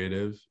very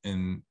creative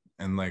and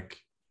like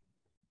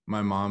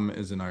my mom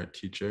is an art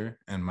teacher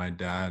and my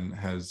dad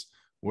has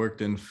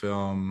worked in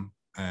film,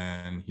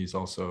 and he's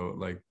also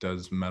like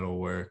does metal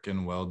work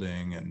and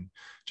welding and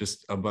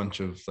just a bunch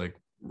of like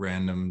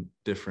random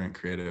different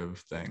creative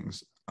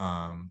things.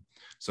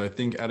 So I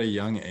think at a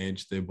young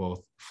age they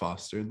both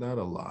fostered that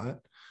a lot.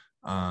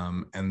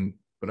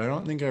 But I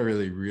don't think I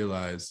really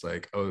realized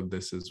like, oh,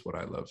 this is what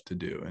I love to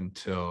do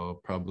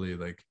until probably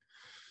like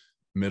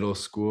middle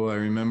school. I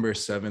remember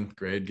 7th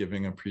grade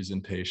giving a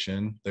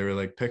presentation. They were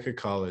like, pick a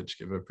college,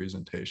 give a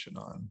presentation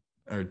on,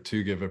 or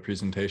to give a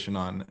presentation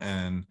on.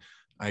 And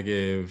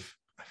I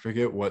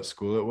forget what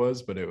school it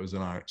was, but it was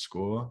an art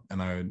school.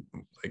 And I would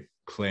like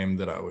claim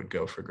that I would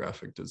go for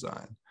graphic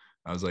design.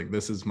 I was like,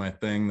 this is my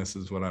thing. This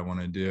is what I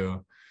want to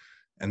do.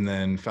 And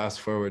then fast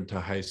forward to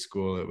high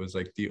school, it was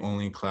like the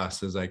only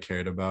classes I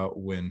cared about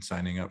when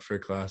signing up for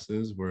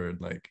classes were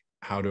like,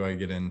 how do I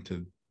get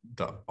into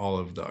all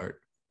of the art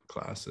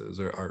classes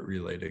or art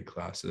related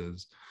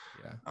classes?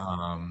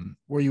 Yeah.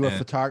 Were you a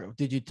photographer?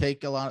 Did you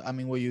take a lot? I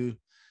mean, were you,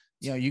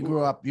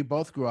 you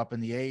both grew up in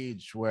the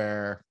age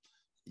where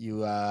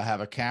you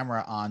have a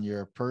camera on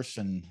your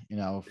person,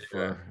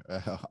 for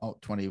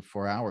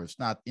 24 hours.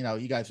 Not,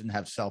 you guys didn't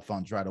have cell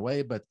phones right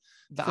away, but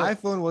the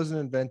iPhone wasn't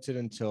invented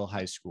until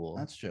high school.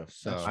 That's true.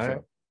 So I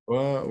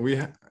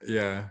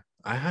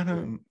had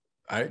them.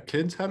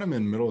 Kids had them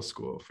in middle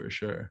school for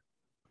sure.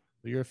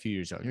 You're a few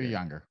years younger. You're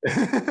younger.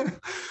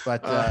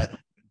 But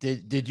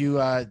did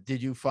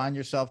you find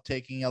yourself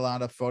taking a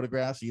lot of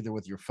photographs either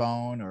with your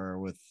phone or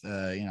with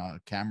a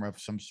camera of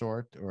some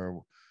sort,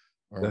 or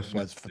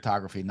was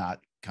photography not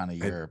kind of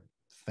your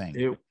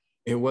thing?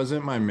 It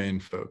wasn't my main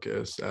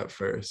focus at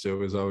first. It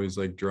was always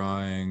like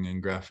drawing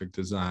and graphic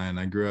design.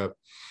 I grew up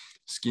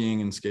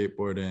skiing and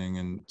skateboarding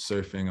and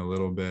surfing a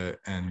little bit,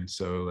 and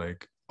so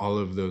like all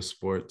of those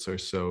sports are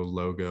so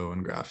logo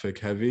and graphic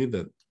heavy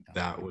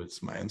that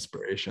was my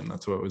inspiration.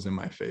 That's what was in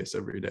my face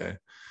every day.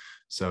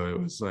 So it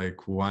was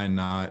like, why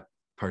not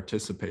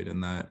participate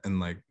in that and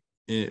like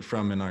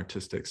from an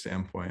artistic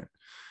standpoint?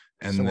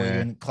 And so then, were you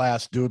in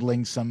class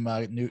doodling some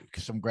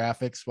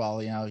graphics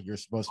while you're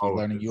supposed to be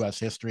learning U.S.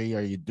 history?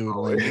 Are you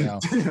doodling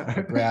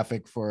a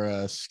graphic for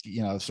a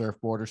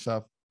surfboard or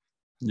stuff?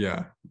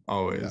 Yeah,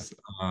 always.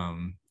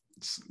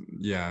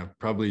 Yeah,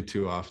 probably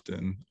too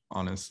often,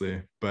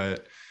 honestly.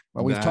 But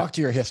we've talked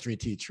to your history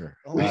teacher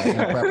in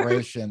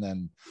preparation,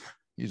 and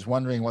he's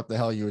wondering what the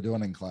hell you were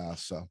doing in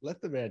class. So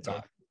let the man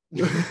talk.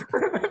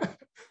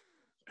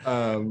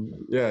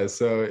 Yeah,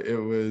 so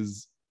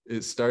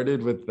it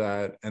started with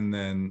that, and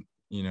then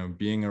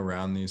being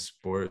around these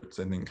sports,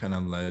 I think kind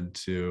of led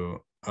to,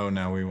 oh,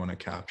 now we want to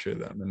capture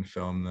them and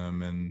film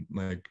them and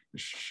like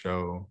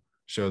show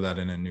that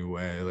in a new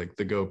way. Like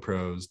the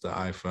GoPros, the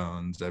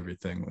iPhones,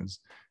 everything was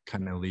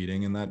kind of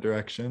leading in that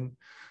direction.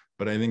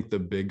 But I think the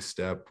big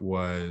step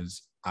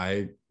was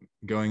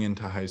going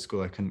into high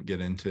school, I couldn't get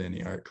into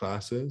any art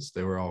classes.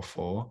 They were all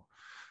full.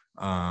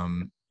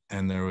 And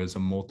there was a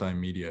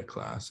multimedia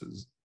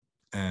classes,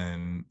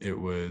 and it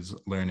was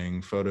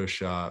learning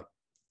Photoshop,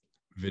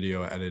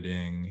 video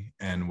editing,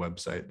 and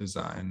website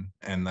design.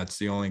 And that's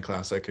the only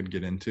class I could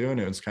get into. And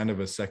it was kind of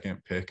a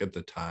second pick at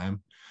the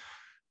time.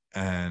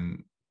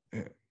 And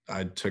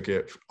I took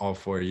it all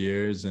 4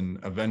 years and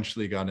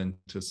eventually got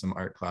into some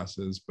art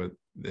classes, but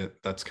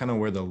that's kind of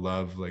where the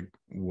love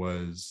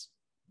was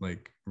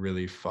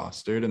really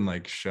fostered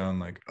and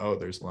shown oh,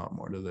 there's a lot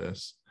more to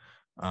this.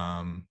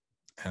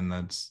 And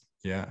that's,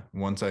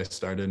 once I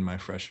started my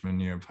freshman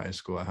year of high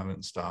school, I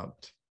haven't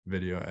stopped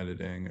video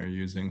editing or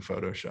using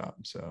Photoshop.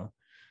 So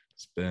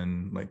it's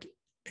been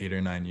 8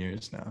 or 9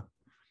 years now.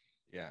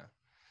 Yeah.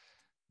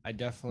 I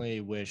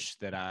definitely wish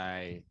that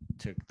I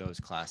took those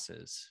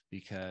classes,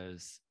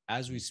 because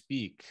as we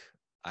speak,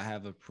 I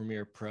have a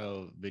Premiere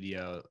Pro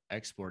video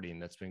exporting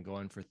that's been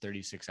going for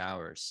 36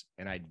 hours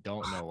and I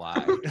don't know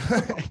why.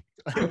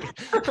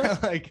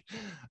 like, like,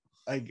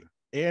 like,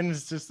 and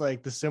it's just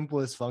like the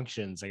simplest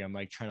functions. Like I'm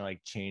like trying to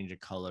like change a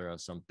color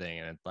of something,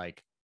 and it's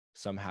like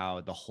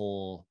somehow the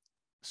whole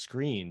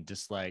screen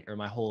just like, or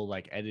my whole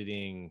like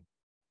editing,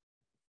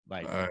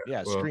 like, All right,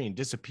 yeah, well, screen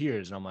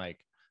disappears. And I'm like,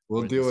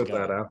 we'll where'd deal this with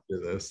that go? after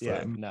this Yeah,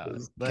 then. no,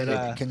 'Cause-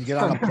 but Can you get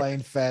on a plane,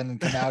 Fenn,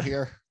 and come out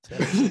here?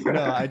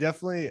 no, I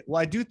definitely,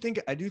 well, I do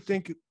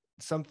think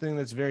something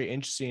that's very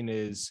interesting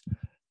is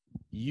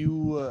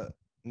you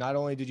not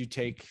only did you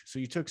take, so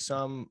you took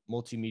some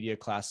multimedia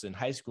classes in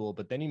high school,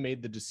 but then you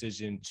made the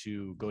decision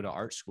to go to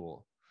art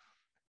school.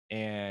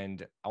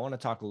 And I want to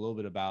talk a little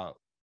bit about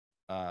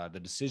the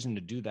decision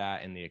to do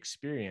that and the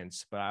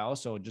experience, but I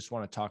also just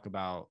want to talk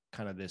about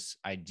kind of this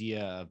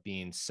idea of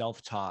being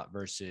self-taught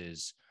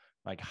versus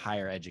like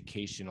higher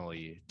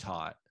educationally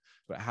taught.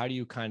 But how do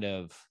you kind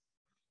of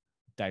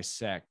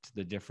dissect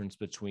the difference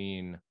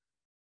between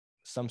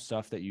some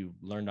stuff that you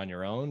learned on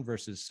your own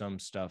versus some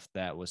stuff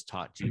that was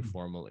taught to you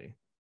formally?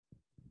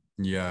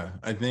 Yeah,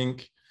 I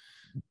think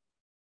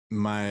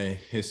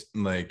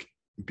like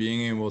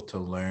being able to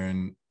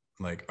learn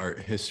like art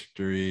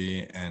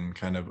history and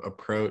kind of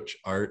approach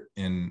art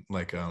in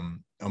like a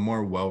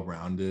more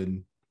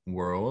well-rounded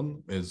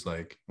world is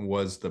like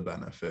was the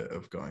benefit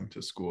of going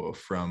to school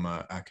from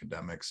an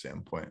academic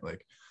standpoint.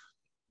 Like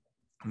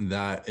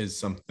that is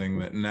something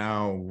that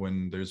now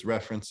when there's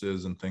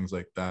references and things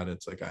like that,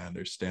 it's like I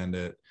understand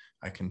it,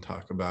 I can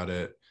talk about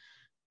it,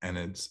 and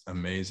it's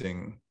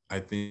amazing. I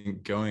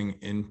think going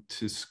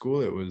into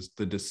school,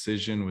 the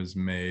decision was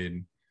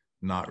made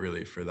not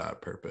really for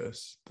that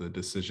purpose. The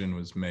decision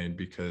was made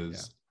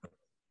because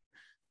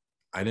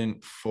I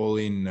didn't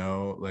fully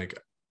know like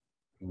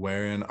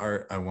where in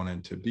art I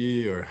wanted to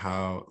be, or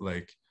how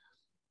like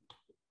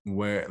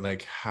where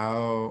like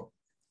how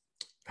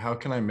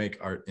can I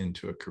make art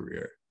into a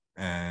career?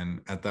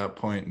 And at that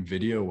point,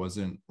 video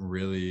wasn't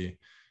really,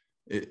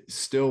 it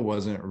still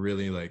wasn't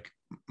really like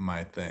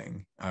my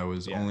thing. I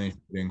was Yeah. only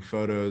shooting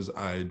photos.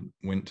 I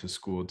went to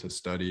school to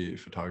study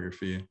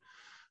photography,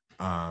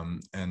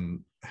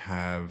 and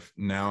have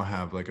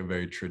like a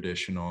very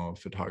traditional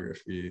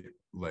photography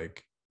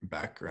like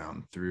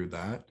background through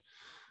that.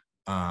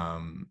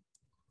 Um,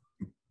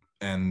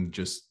 and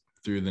just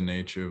through the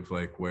nature of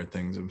like where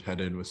things have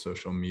headed with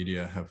social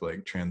media, have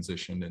like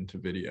transitioned into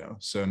video.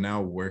 So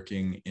now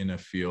working in a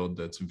field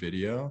that's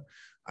video,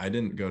 I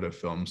didn't go to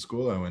film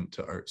school, I went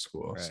to art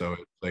school. Right. So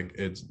it's like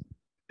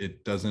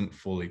it doesn't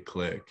fully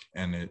click,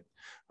 and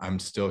I'm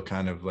still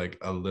kind of like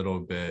a little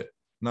bit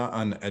not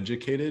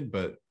uneducated,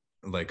 but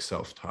like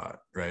self-taught,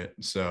 right?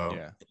 So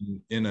Yeah.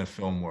 in a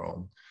film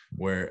world,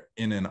 where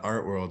in an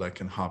art world I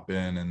can hop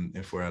in, and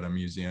if we're at a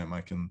museum,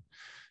 I can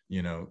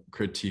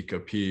critique a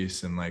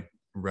piece and like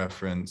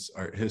reference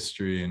art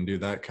history and do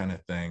that kind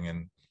of thing.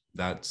 And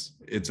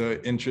it's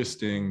an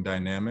interesting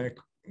dynamic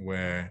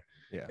where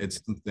Yeah.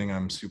 it's something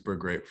I'm super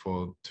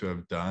grateful to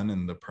have done,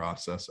 and the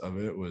process of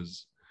it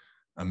was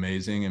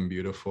amazing and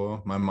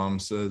beautiful. My mom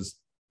says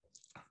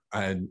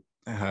I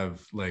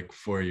have like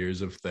 4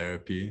 years of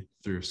therapy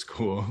through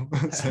school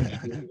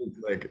essentially,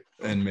 like,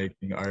 and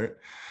making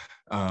art,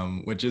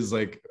 which is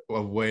like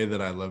a way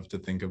that I love to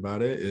think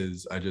about it.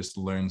 Is I just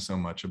learned so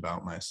much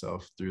about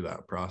myself through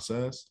that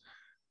process,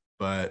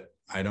 but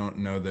I don't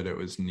know that it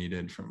was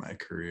needed for my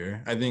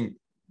career. I think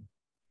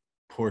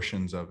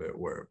portions of it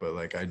were, but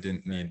like I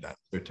didn't need that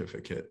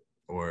certificate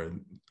or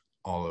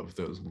all of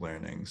those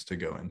learnings to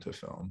go into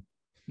film.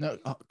 No,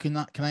 can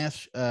I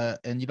ask,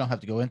 and you don't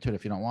have to go into it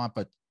if you don't want,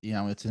 but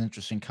it's an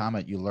interesting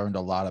comment. You learned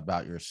a lot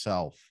about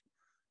yourself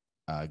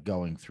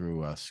going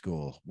through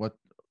school. What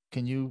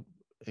can you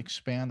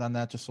expand on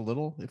that just a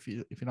little, if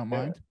you don't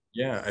mind?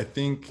 Yeah, I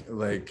think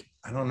like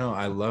I don't know,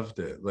 I loved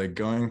it. Like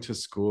going to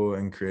school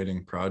and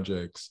creating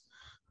projects.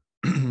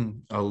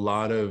 A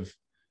lot of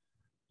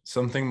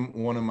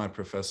something one of my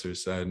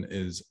professors said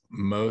is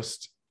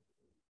most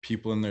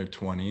people in their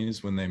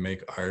 20s, when they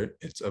make art,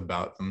 it's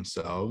about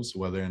themselves,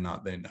 whether or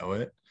not they know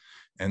it.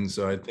 And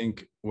so I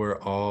think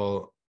we're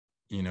all,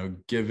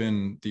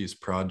 given these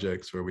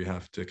projects where we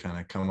have to kind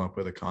of come up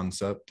with a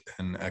concept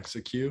and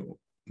execute.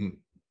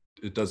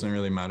 It doesn't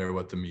really matter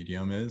what the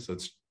medium is,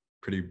 that's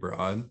pretty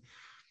broad.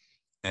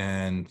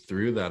 And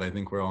through that, I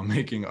think we're all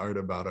making art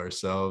about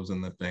ourselves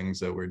and the things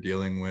that we're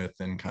dealing with,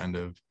 and kind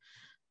of,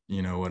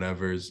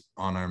 whatever's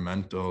on our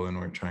mental and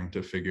we're trying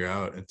to figure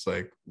out. It's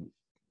like,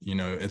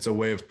 it's a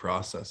way of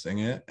processing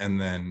it and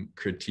then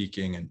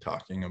critiquing and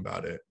talking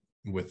about it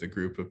with a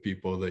group of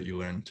people that you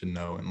learn to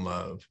know and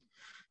love.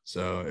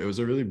 So it was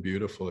a really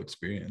beautiful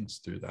experience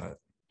through that.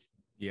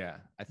 Yeah.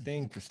 I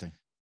think, Interesting.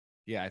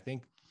 yeah, I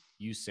think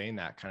you saying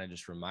that kind of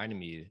just reminded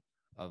me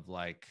of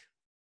like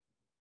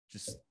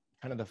just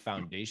kind of the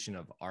foundation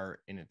of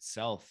art in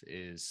itself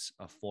is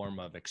a form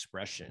of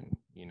expression,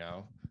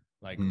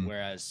 like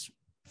whereas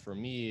for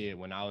me,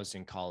 when I was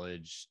in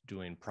college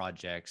doing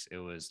projects, it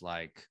was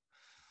like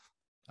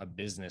a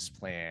business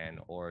plan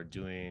or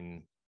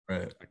doing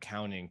Right.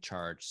 accounting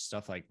charts,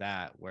 stuff like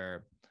that,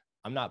 where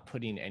I'm not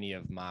putting any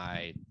of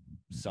my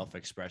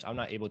self-expression. I'm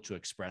not able to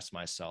express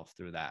myself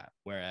through that.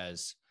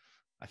 Whereas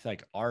I feel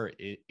like art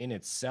in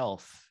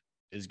itself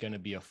is going to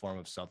be a form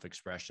of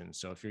self-expression.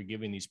 So if you're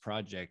giving these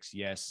projects,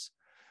 yes,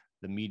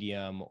 the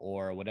medium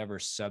or whatever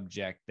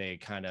subject they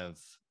kind of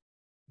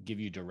give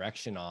you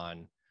direction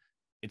on,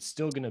 it's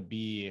still going to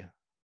be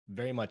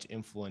very much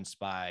influenced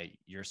by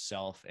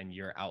yourself and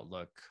your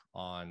outlook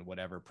on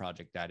whatever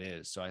project that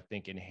is. So I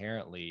think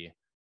inherently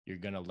you're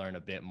going to learn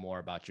a bit more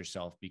about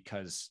yourself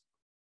because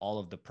all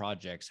of the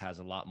projects has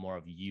a lot more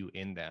of you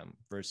in them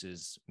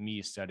versus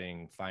me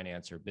studying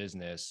finance or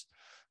business.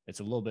 It's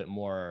a little bit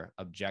more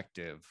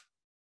objective.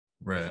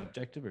 Right.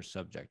 Objective or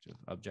subjective?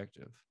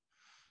 Objective.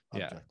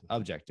 Objective. Yeah,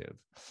 objective.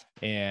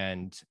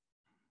 And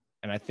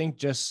I think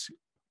just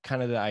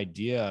kind of the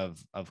idea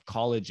of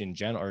college in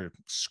general, or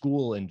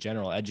school in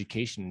general,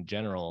 education in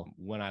general,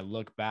 when I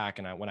look back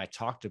and when I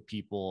talk to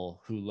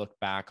people who look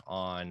back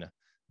on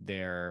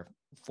their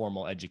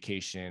formal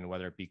education,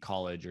 whether it be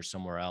college or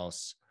somewhere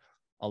else,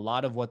 a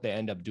lot of what they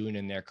end up doing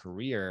in their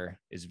career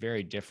is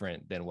very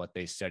different than what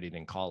they studied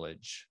in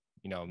college.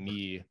 You know,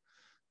 me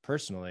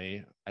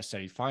personally, I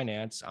studied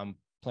finance. I'm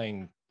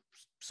playing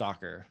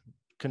soccer.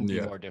 Couldn't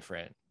be more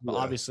different. But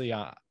obviously,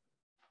 I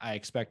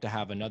expect to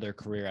have another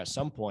career at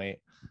some point.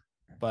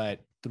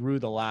 But through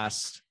the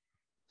last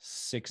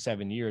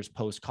 6-7 years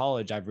post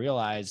college, I've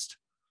realized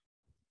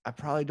I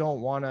probably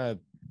don't want a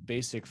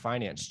basic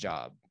finance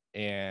job.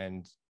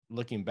 And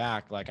looking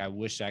back, like I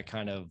wish I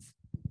kind of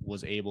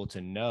was able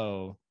to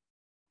know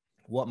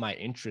what my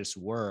interests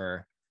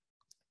were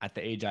at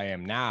the age I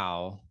am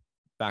now,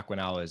 back when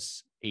I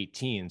was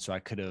 18. So I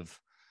could have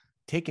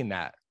taken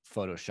that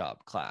Photoshop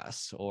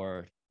class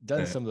or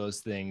done some of those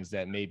things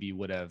that maybe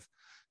would have,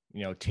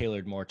 you know,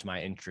 tailored more to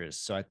my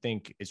interests. So I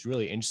think it's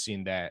really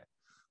interesting that,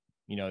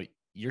 you know,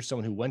 you're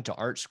someone who went to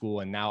art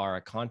school and now are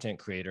a content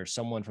creator.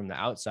 Someone from the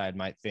outside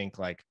might think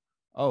like,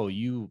 oh,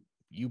 you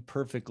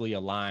perfectly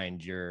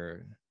aligned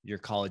your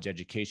college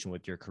education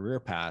with your career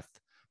path.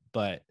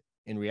 But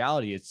in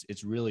reality,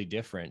 it's really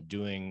different.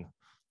 Doing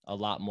a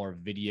lot more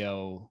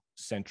video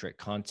centric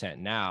content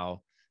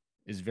now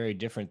is very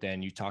different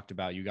than you talked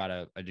about. You got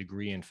a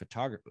degree in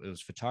photography. It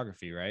was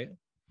photography, right?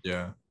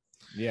 Yeah.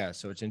 Yeah.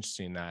 So it's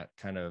interesting, that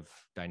kind of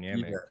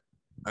dynamic. Yeah.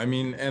 I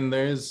mean, and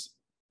there's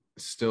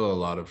still a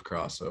lot of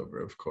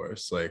crossover, of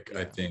course. Like,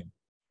 I think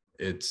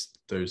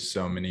there's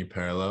so many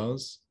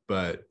parallels,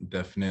 but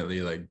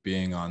definitely like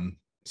being on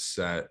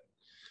set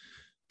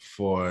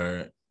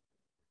for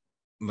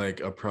like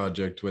a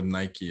project with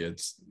Nike,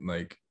 it's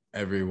like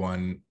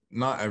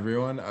not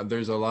everyone,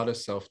 there's a lot of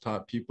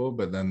self-taught people,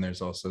 but then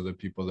there's also the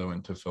people that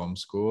went to film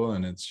school,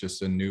 and it's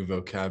just a new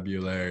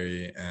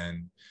vocabulary,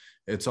 and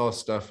it's all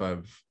stuff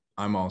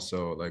I'm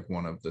also like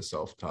one of the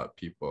self-taught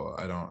people.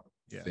 I don't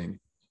think,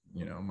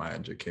 you know, my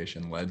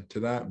education led to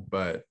that,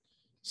 but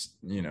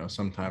you know,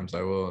 sometimes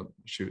I will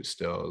shoot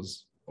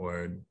stills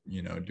or,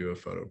 you know, do a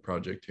photo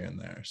project here and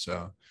there.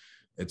 So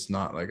it's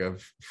not like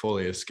I've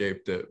fully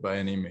escaped it by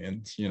any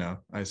means. You know,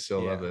 I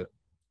still love it.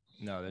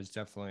 No, there's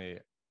definitely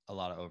a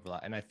lot of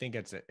overlap, and I think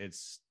it's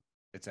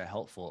a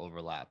helpful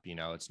overlap. You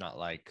know, it's not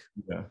like,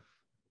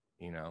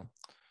 you know,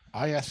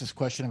 I asked this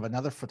question of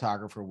another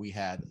photographer we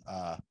had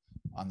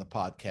on the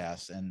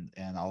podcast, and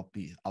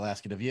I'll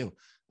ask it of you.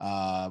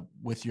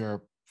 With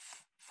your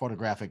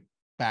photographic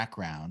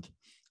background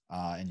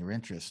and your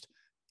interest,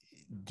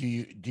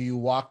 do you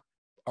walk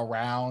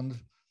around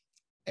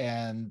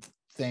and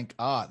think,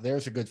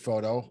 there's a good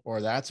photo,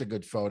 or that's a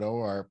good photo,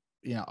 or,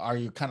 you know, are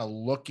you kind of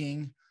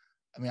looking?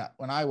 I mean,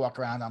 when I walk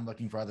around, I'm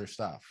looking for other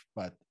stuff,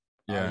 but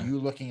are you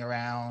looking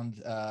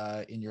around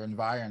in your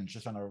environment,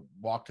 just on a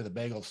walk to the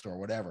bagel store,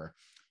 whatever,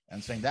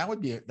 and saying that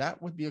would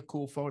be a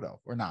cool photo,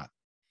 or not?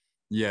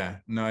 Yeah,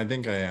 no, I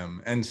think I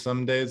am. And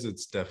some days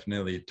it's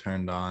definitely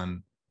turned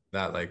on,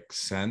 that like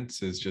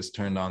sense is just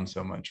turned on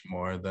so much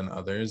more than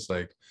others.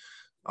 Like,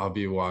 I'll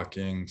be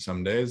walking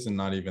some days and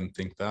not even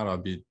think that. I'll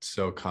be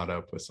so caught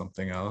up with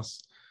something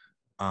else.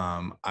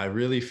 I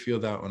really feel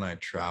that when I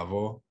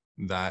travel,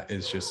 that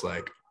is just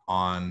like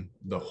on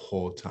the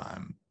whole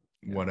time.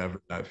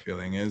 Whatever that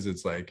feeling is,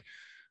 it's like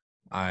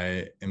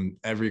I am,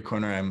 every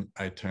corner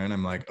I turn,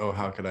 I'm like, oh,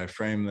 how could I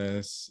frame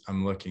this?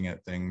 I'm looking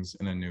at things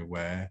in a new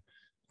way.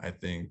 I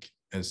think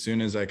as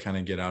soon as I kind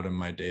of get out of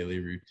my daily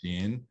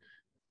routine,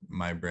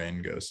 my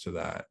brain goes to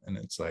that, and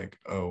it's like,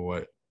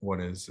 oh, what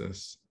is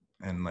this?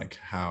 And like,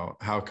 how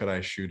could I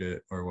shoot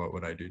it, or what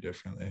would I do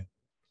differently?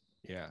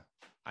 Yeah,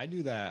 I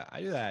do that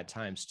at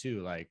times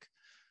too. Like,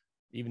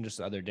 even just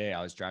the other day,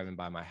 I was driving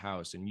by my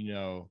house, and, you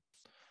know,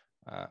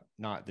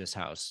 not this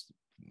house,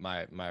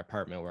 my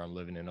apartment where I'm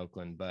living in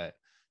Oakland, but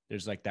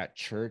there's like that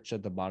church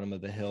at the bottom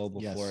of the hill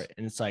before it,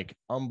 and it's like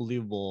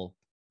unbelievable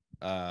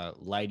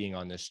lighting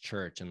on this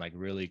church, and like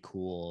really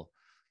cool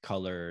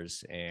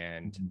colors,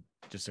 and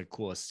just a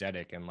cool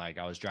aesthetic. And like,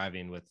 I was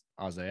driving with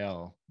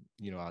Azael,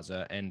 you know,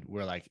 Aza, and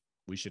we're like,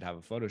 we should have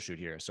a photo shoot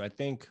here. So I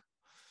think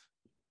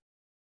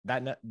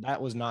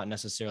that was not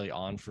necessarily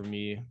on for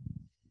me,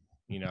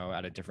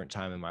 at a different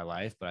time in my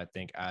life. But I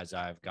think as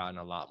I've gotten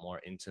a lot more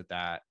into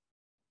that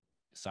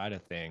side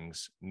of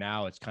things,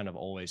 now it's kind of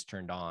always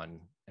turned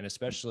on. And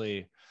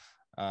especially,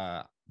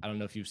 I don't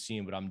know if you've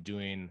seen, but I'm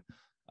doing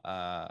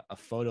a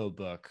photo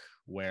book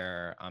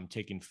where I'm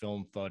taking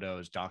film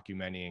photos,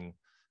 documenting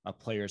a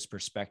player's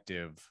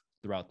perspective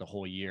throughout the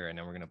whole year. And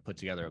then we're going to put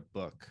together a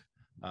book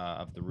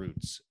of the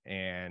roots.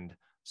 And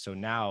so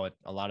now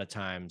a lot of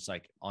times,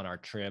 like on our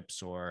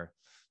trips, or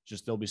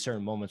just there'll be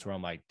certain moments where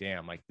I'm like,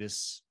 damn, like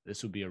this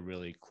would be a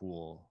really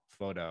cool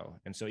photo.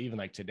 And so even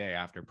like today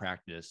after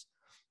practice,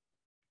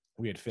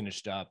 we had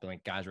finished up and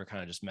like guys were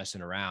kind of just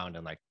messing around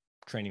and like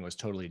training was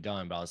totally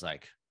done. But I was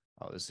like,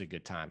 oh, this is a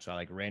good time. So I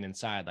like ran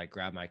inside, like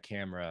grabbed my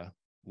camera,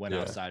 went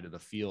outside of the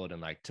field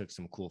and like took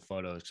some cool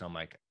photos. So I'm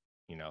like,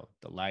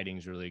 the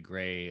lighting's really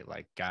great.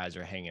 Like guys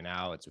are hanging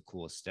out. It's a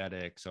cool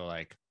aesthetic. So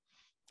like,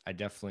 I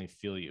definitely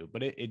feel you,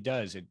 but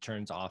it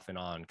turns off and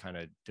on kind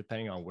of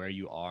depending on where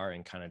you are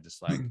and kind of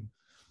just like,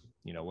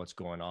 what's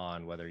going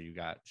on, whether you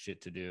got shit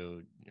to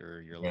do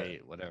or you're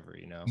late, whatever,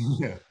 Yeah.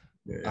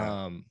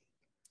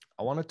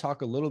 I want to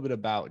talk a little bit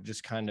about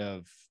just kind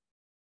of,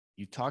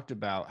 you talked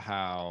about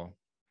how,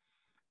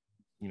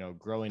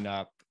 growing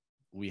up,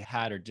 we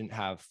had or didn't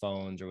have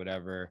phones or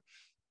whatever.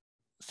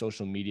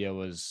 Social media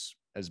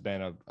has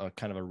been a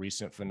kind of a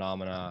recent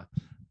phenomena,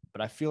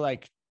 but I feel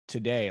like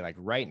today, like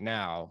right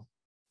now,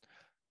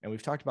 and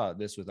we've talked about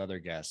this with other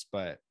guests,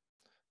 but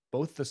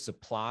both the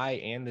supply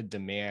and the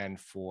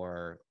demand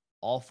for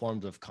all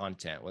forms of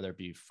content, whether it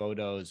be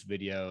photos,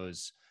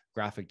 videos,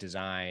 graphic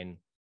design,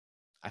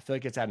 I feel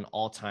like it's at an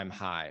all-time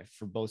high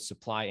for both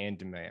supply and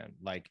demand.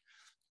 Like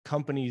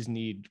companies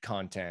need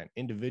content,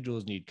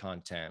 individuals need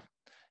content.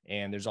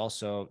 And there's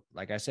also,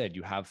 like I said,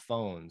 you have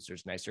phones,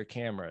 there's nicer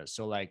cameras.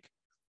 So like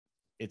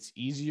it's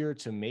easier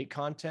to make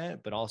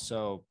content, but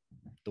also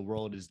the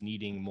world is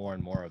needing more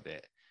and more of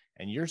it.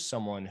 And you're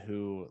someone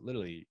who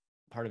literally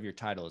part of your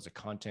title is a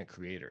content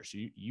creator. So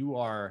you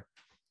are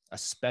a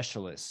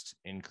specialist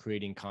in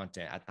creating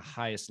content at the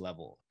highest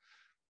level.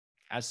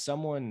 As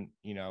someone,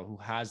 who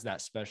has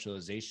that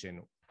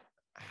specialization,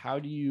 how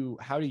do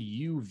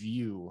you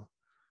view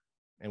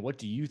and what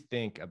do you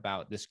think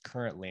about this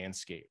current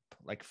landscape?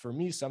 Like for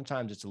me,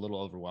 sometimes it's a little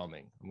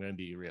overwhelming. I'm going to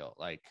be real.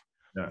 Like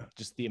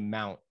just the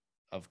amount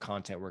of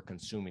content we're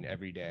consuming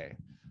every day.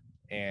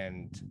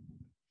 And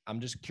I'm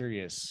just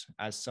curious,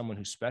 as someone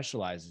who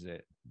specializes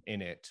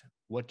in it,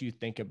 what do you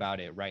think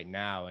about it right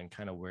now and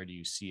kind of where do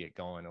you see it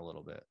going a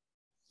little bit?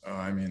 Oh,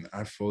 I mean,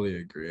 I fully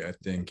agree. I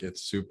think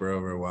it's super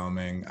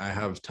overwhelming. I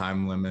have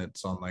time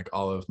limits on like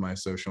all of my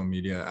social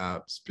media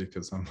apps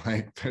because I'm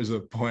like, there's a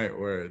point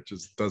where it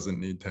just doesn't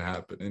need to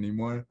happen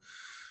anymore.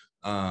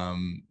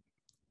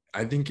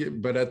 I think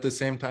but at the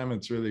same time,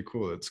 it's really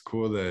cool. It's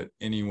cool that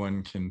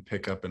anyone can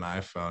pick up an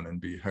iPhone and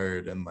be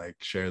heard and like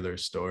share their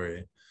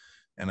story.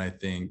 And I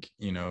think,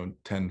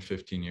 10,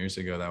 15 years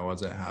ago, that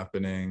wasn't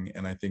happening.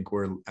 And I think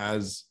we're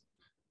as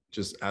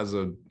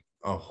a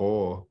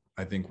whole,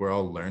 I think we're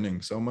all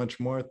learning so much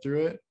more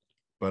through it.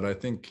 But I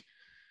think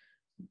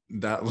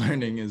that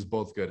learning is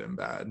both good and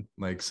bad.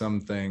 Like some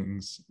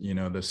things,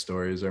 the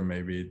stories are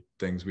maybe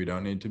things we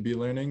don't need to be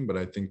learning, but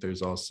I think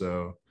there's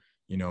also,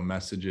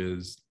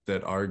 messages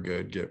that are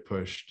good get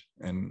pushed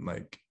and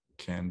like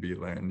can be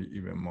learned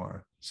even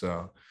more.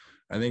 So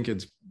I think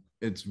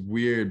it's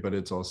weird, but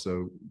it's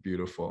also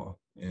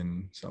beautiful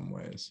in some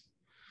ways.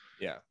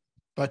 Yeah.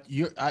 But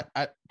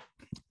I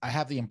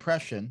have the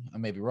impression, I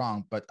may be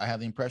wrong, but I have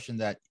the impression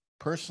that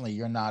personally,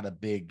 you're not a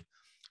big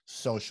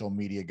social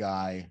media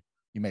guy.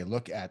 You may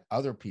look at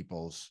other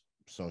people's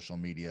social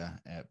media,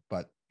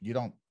 but you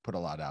don't put a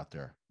lot out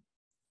there.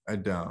 I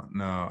don't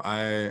know.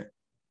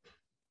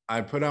 I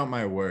put out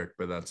my work,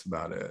 but that's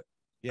about it.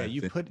 Yeah,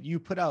 you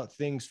put out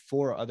things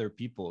for other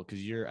people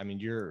because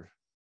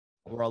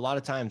or a lot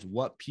of times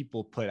what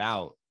people put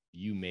out,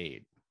 you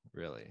made,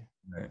 really.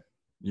 Right.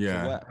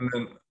 Yeah. So and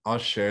then I'll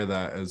share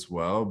that as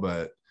well,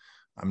 but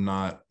I'm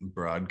not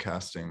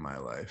broadcasting my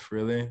life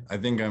really. I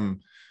think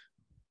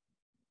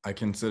I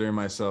consider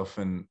myself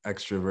an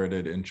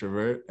extroverted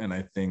introvert, and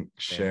I think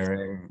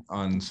sharing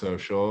on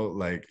social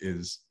like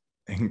is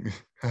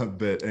a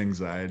bit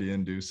anxiety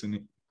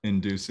inducing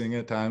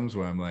at times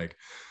where I'm like,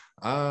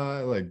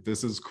 like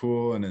this is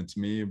cool and it's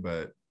me,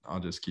 but I'll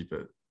just keep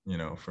it,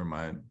 for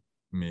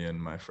me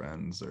and my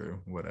friends or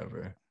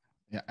whatever.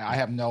 Yeah, I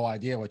have no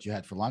idea what you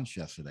had for lunch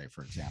yesterday,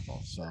 for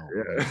example. So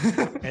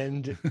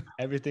and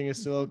everything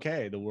is still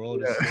okay. The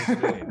world is still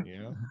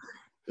spinning,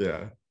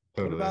 Yeah.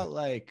 Totally.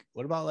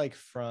 What about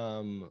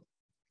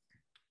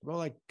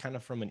kind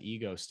of from an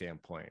ego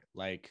standpoint?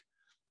 Like,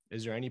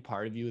 is there any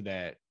part of you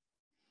that,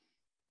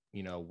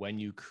 when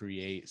you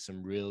create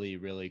some really,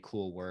 really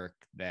cool work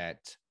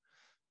that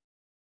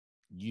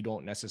you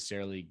don't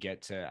necessarily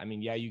get to,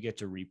 you get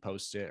to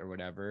repost it or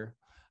whatever,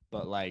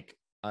 but like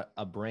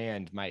a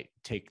brand might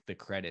take the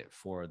credit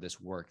for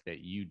this work that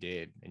you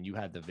did and you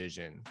had the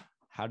vision.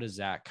 How does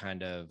that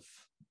kind of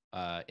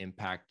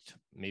impact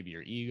maybe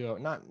your ego?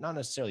 Not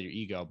necessarily your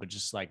ego, but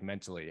just like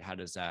mentally, how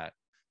does that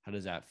how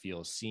does that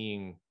feel,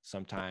 seeing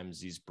sometimes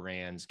these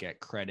brands get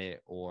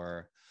credit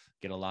or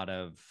get a lot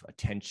of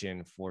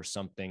attention for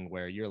something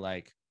where you're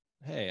like,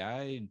 hey,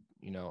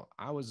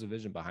 I was the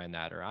vision behind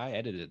that, or I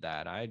edited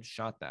that, I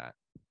shot that.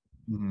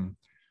 Mhm.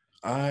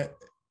 I,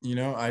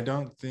 I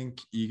don't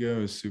think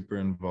ego is super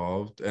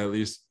involved, at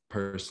least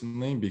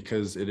personally,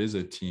 because it is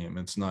a team.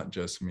 It's not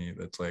just me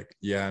that's like,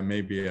 yeah,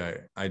 maybe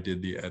I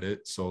did the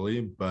edit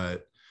solely,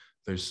 but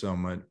there's so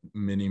much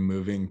many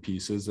moving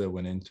pieces that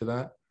went into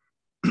that.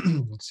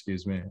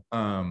 Excuse me.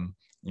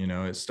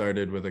 It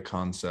started with a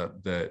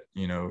concept that,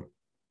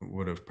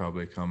 would have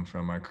probably come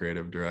from our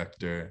creative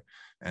director,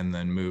 and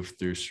then moved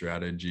through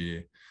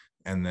strategy,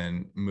 and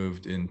then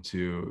moved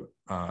into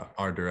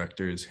our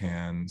director's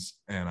hands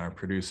and our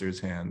producer's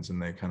hands,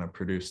 and they kind of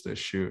produce the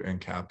shoot and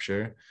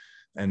capture,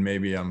 and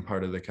maybe I'm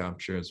part of the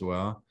capture as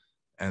well,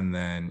 and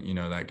then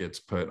that gets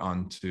put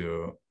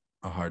onto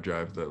a hard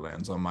drive that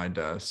lands on my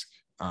desk,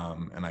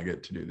 and I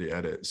get to do the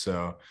edit.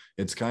 So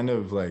it's kind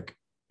of like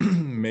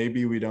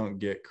maybe we don't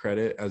get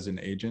credit as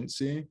an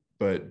agency,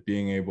 but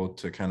being able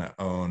to kind of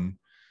own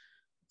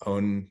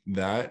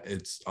that,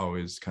 it's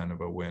always kind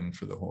of a win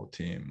for the whole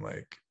team.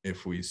 Like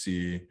if we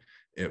see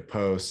it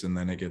posts and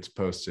then it gets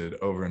posted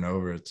over and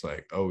over, it's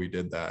like, oh, we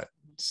did that,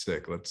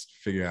 sick, let's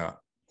figure out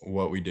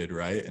what we did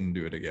right and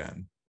do it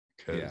again,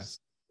 because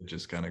it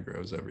just kind of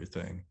grows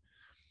everything.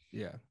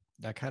 Yeah,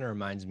 that kind of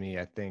reminds me,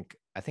 I think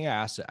I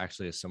asked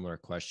actually a similar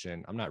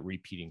question. I'm not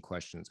repeating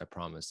questions, I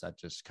promise. That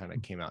just kind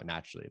of came out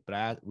naturally.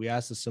 But we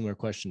asked a similar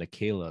question to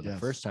Kayla the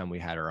first time we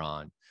had her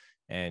on,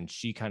 and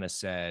she kind of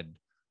said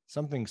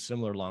something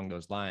similar along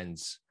those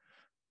lines,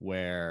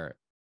 where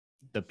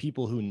the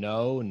people who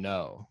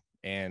know,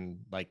 and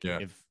like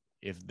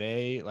if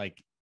they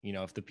like,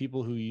 if the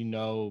people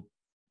who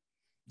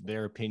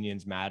their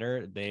opinions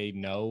matter, they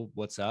know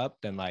what's up,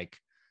 then like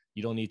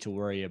you don't need to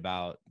worry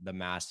about the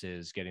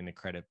masses getting the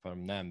credit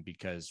from them,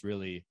 because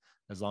really,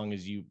 as long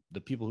as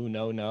the people who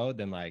know,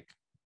 then like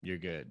you're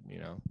good.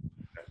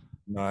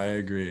 No, I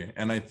agree.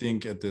 And I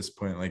think at this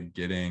point, like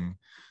getting,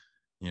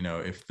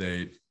 if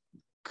they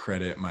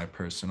credit my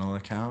personal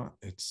account,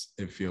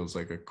 it feels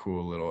like a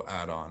cool little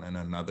add-on and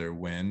another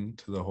win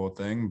to the whole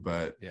thing.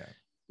 But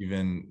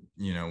even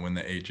when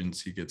the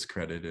agency gets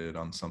credited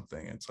on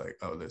something, it's like,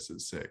 oh, this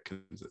is sick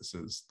because this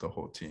is the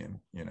whole team.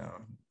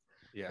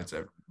 It's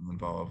everyone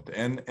involved,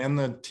 and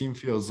the team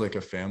feels like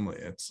a family.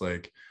 It's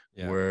like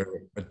we're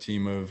a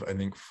team of, I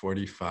think,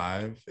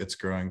 45. It's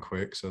growing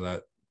quick, so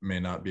that may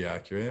not be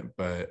accurate,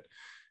 but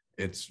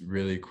it's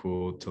really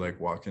cool to like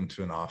walk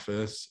into an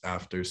office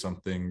after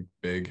something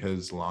big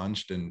has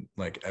launched and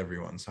like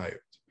everyone's hyped,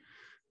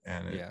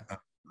 and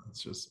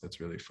it's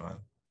really fun.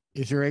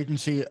 Is your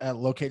agency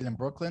located in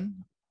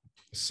Brooklyn?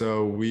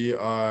 So we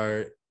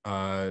are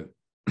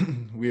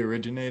we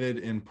originated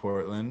in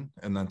Portland,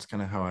 and that's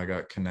kind of how I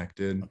got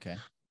connected. Okay.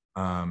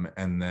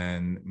 And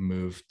then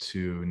moved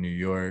to New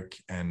York,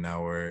 and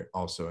now we're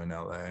also in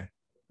LA.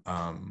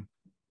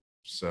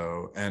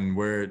 So, and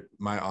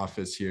my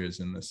office here is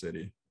in the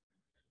city.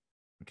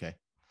 Okay.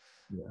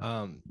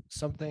 Yeah.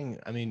 Something,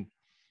 I mean,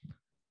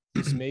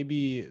 this may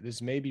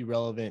be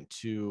relevant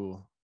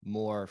to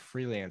more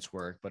freelance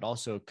work, but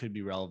also could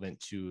be relevant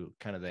to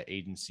kind of the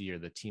agency or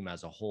the team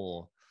as a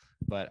whole.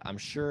 But I'm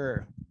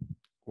sure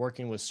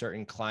working with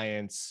certain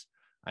clients,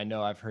 I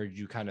know I've heard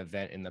you kind of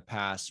vent in the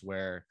past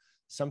where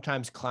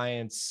sometimes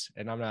clients,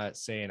 and I'm not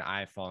saying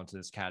I fall into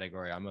this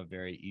category, I'm a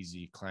very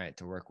easy client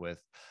to work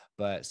with,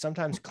 but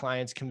sometimes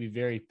clients can be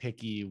very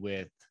picky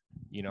with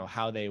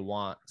how they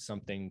want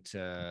something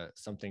to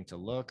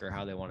look or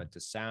how they want it to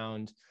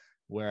sound,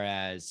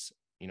 whereas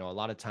a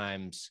lot of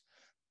times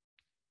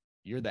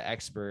you're the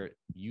expert,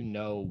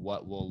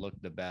 what will look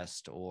the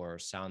best or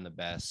sound the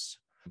best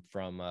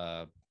from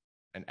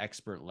an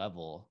expert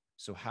level.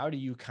 So how do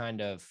you kind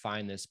of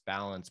find this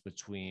balance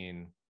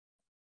between,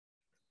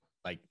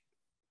 like,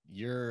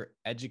 you're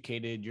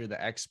educated, you're the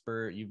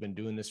expert, you've been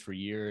doing this for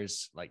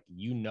years, like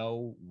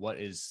what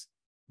is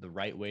the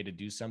right way to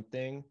do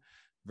something,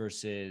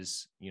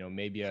 versus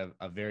maybe a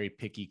very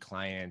picky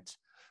client,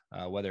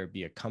 whether it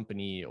be a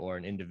company or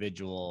an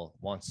individual,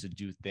 wants to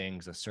do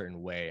things a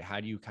certain way?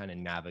 How do you kind of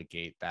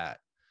navigate that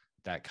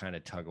kind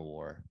of tug of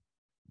war?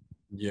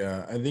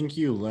 Yeah, I think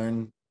you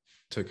learn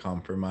to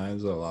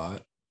compromise a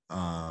lot.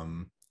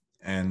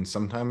 And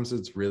sometimes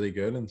it's really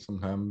good, and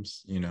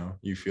sometimes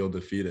you feel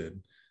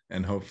defeated,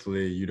 and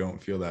hopefully you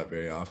don't feel that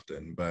very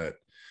often. But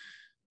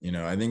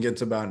I think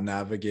it's about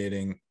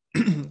navigating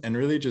and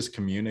really just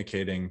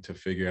communicating to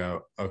figure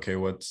out, okay,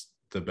 what's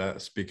the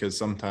best, because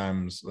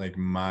sometimes like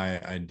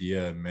my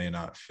idea may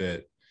not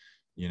fit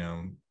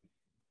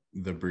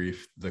the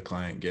brief the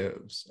client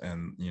gives,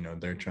 and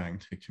they're trying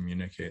to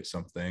communicate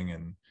something,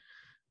 and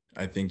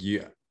I think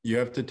you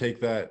have to take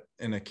that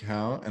in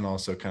account and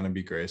also kind of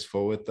be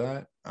graceful with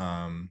that,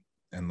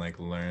 and like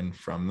learn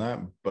from that.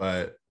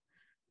 But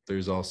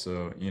there's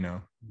also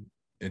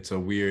it's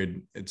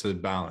a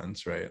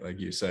balance, right? Like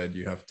you said,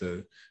 you have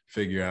to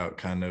figure out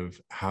kind of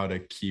how to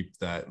keep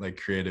that like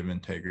creative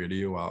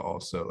integrity while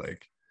also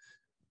like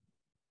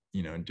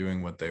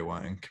doing what they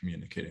want and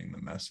communicating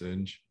the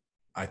message.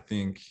 I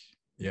think,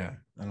 yeah,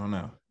 I don't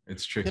know.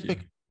 It's tricky.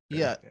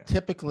 Yeah,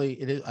 typically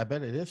it is. I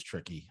bet it is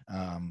tricky.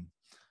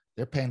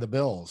 They're paying the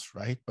bills,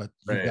 right? But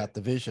you've got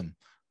the vision.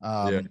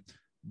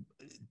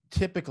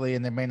 Typically,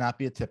 and there may not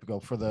be a typical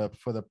for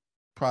the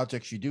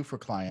projects you do for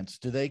clients.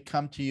 Do they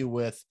come to you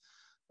with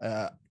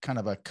kind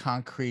of a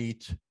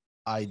concrete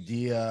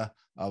idea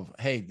of,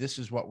 hey, this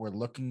is what we're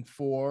looking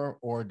for,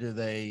 or do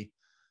they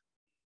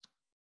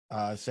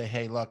say,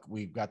 hey, look,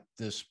 we've got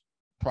this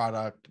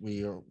product,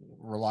 we are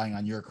relying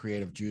on your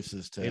creative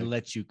juices to— they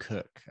let you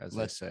cook, as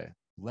they say.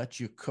 Let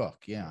you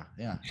cook. Yeah.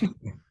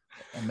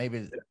 And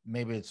maybe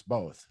it's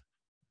both.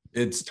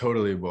 It's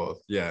totally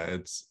both. Yeah,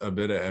 it's a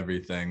bit of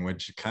everything,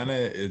 which kind of,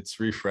 it's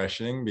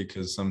refreshing,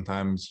 because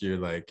sometimes you're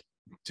like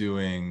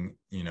doing,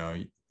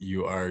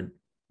 you are,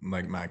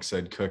 like Max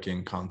said,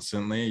 cooking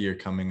constantly. You're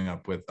coming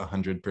up with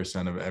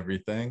 100% of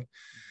everything,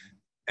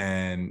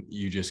 and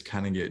you just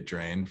kind of get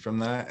drained from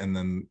that. And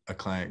then a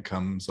client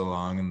comes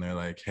along and they're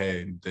like,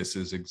 hey, this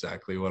is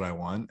exactly what I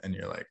want. And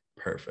you're like,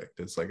 perfect.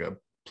 It's like a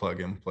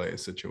plug and play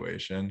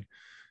situation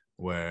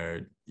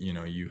where,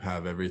 you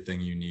have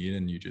everything you need,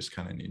 and you just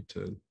kind of need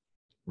to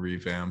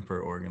revamp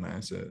or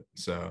organize it.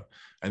 So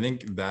I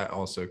think that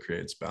also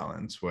creates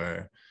balance,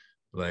 where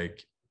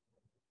like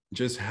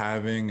just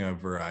having a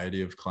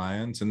variety of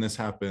clients, and this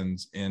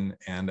happens in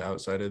and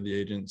outside of the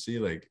agency,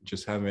 like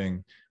just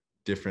having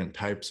different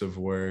types of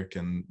work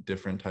and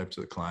different types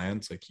of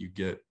clients, like you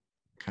get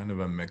kind of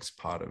a mixed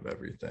pot of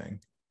everything.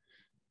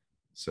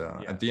 So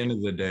at the end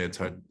of the day, it's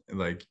hard.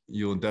 Like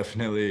you'll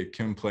definitely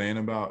complain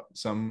about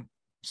some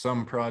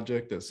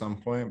project at some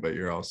point, but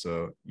you're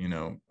also,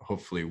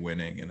 hopefully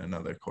winning in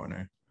another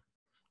corner.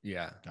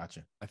 Yeah,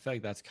 gotcha. I feel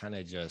like that's kind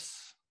of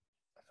just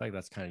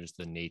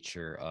the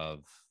nature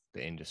of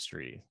the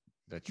industry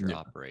that you're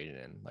operating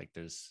in. Like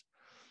it's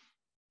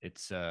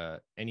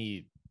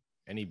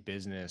any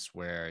business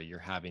where you're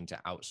having to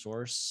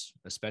outsource,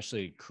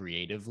 especially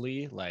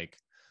creatively, like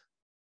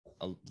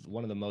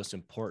one of the most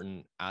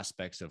important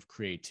aspects of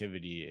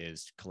creativity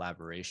is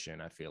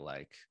collaboration, I feel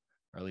like,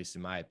 or at least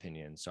in my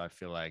opinion. So I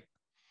feel like,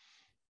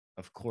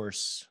 of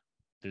course,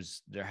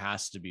 there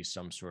has to be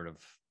some sort of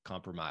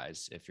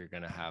compromise if you're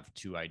going to have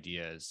two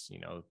ideas,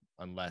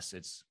 unless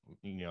it's,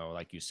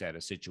 like you said,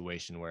 a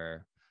situation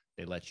where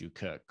they let you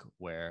cook,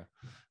 where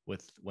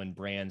when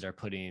brands are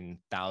putting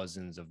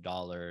thousands of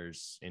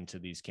dollars into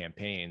these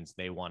campaigns,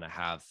 they want to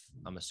have,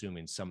 I'm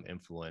assuming, some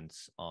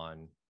influence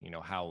on,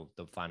 how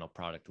the final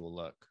product will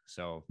look.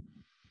 So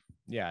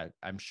yeah,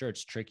 I'm sure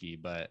it's tricky,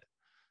 but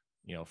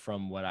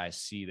from what I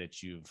see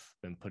that you've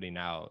been putting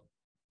out,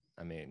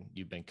 I mean,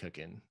 you've been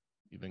cooking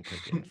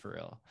for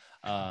real.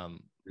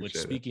 Which,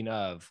 speaking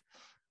of,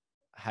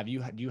 do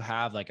you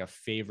have like a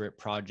favorite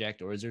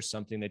project, or is there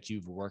something that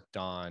you've worked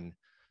on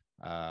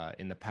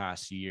in the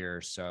past year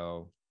or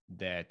so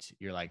that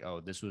you're like, oh,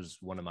 this was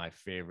one of my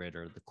favorite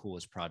or the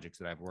coolest projects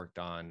that I've worked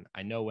on?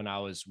 I know when I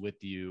was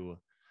with you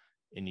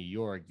in New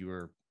York, you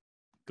were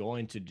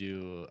going to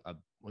do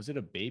was it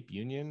a Bape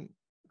Union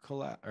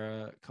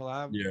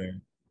collab? Yeah,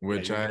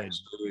 which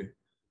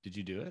did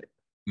you do it?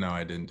 No,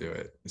 I didn't do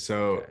it.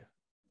 So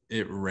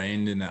it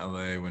rained in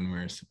LA when we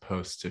were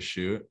supposed to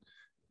shoot.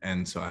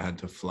 And so I had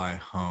to fly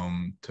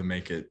home to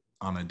make it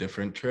on a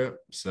different trip.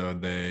 So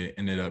they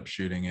ended up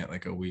shooting it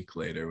like a week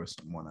later with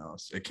someone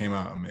else. It came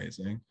out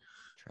amazing,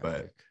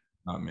 but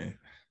not me.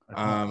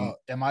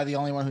 Am I the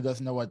only one who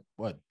doesn't know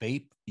what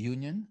Bape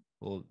Union?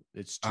 Well,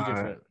 it's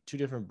two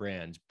different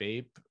brands.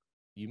 Bape,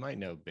 you might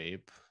know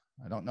Bape.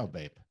 I don't know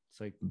Bape. It's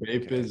like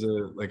Bape is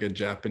a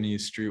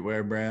Japanese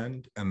streetwear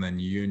brand, and then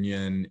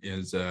Union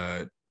is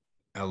a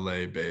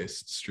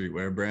LA-based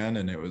streetwear brand,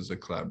 and it was a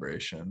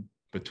collaboration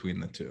between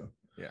the two.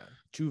 Yeah,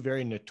 two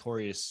very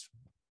notorious,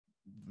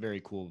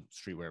 very cool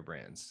streetwear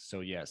brands.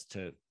 So yes,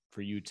 you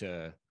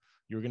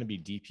were going to be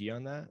DP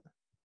on that.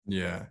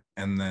 Yeah,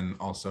 and then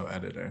also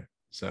editor.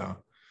 So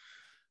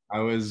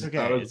it's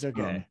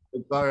okay.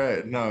 It's all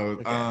right.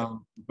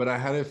 No, but I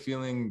had a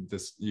feeling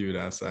you would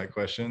ask that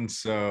question.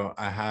 So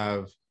I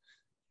have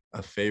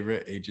a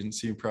favorite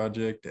agency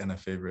project and a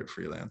favorite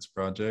freelance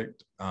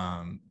project.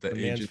 The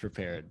man's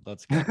prepared.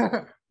 Let's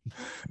go.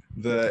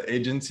 The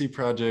agency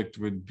project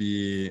would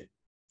be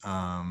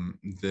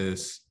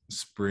this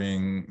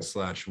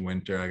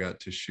spring/winter. I got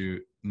to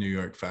shoot New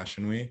York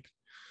Fashion Week.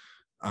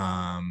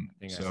 I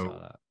saw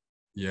that.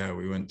 Yeah,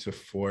 we went to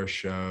 4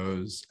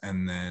 shows,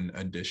 and then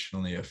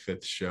additionally a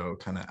 5th show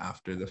kind of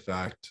after the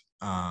fact.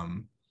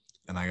 And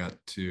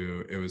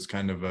it was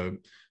kind of a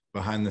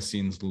behind the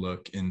scenes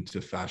look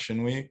into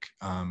Fashion Week.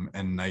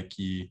 And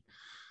Nike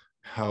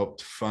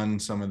helped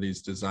fund some of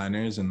these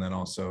designers, and then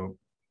also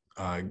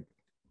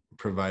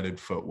provided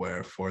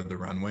footwear for the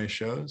runway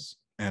shows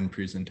and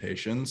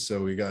presentations.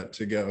 So we got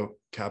to go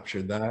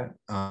capture that.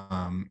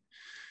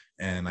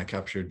 And I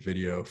captured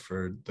video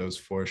for those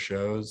 4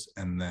 shows,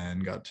 and then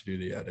got to do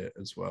the edit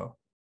as well.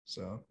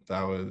 So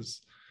that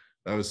was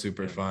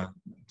super fun,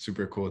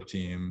 super cool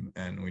team.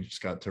 And we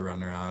just got to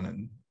run around,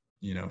 and,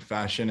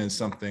 fashion is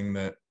something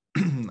that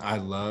I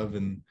love.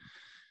 And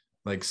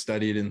like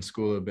studied in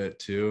school a bit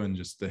too, and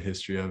just the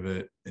history of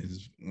it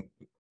is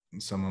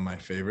some of my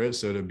favorites.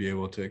 So to be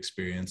able to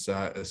experience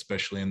that,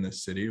 especially in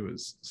this city,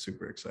 was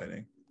super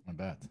exciting. I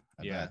bet.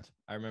 I bet.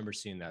 I remember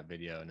seeing that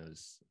video, and it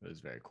was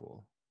very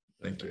cool.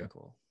 Thank you.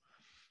 Cool.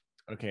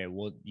 Okay,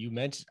 well, you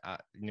mentioned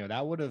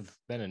that would have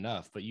been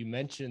enough, but you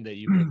mentioned that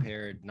you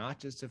prepared not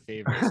just a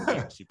favorite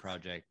agency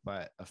project,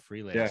 but a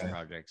freelance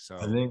project. So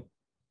I think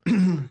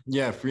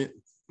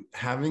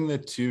having the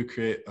two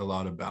create a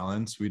lot of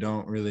balance. We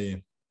don't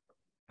really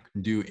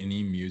do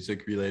any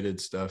music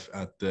related stuff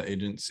at the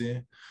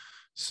agency,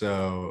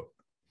 so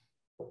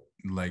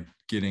like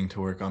getting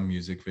to work on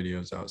music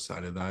videos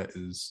outside of that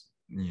is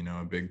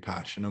a big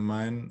passion of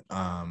mine.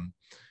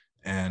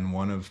 And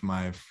one of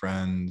my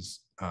friends,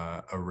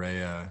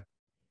 Araya,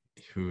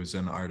 who's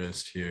an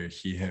artist here,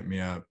 he hit me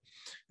up,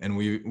 and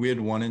we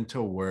had wanted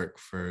to work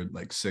for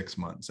like 6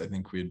 months. I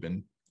think we had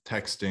been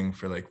texting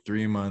for like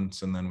 3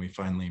 months, and then we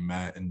finally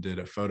met and did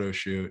a photo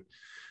shoot.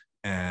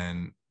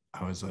 And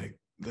I was like,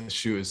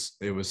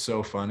 it was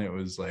so fun. It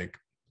was like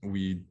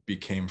we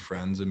became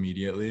friends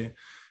immediately,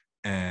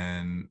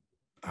 and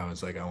I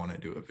was like, I want to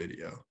do a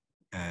video.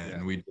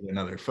 And we did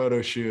another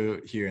photo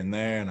shoot here and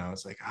there, and I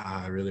was like,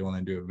 I really want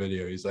to do a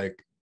video. He's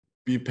like,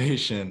 be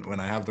patient. When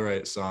I have the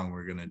right song,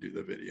 we're gonna do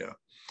the video.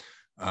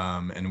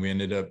 And we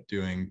ended up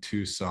doing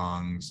 2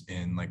 songs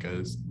in like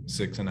a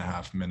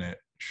 6.5 minute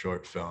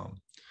short film.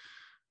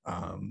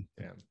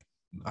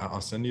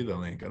 I'll send you the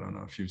link. I don't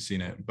know if you've seen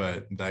it,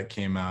 but that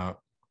came out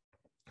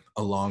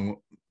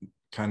along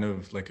kind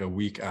of like a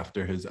week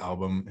after his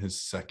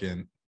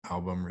second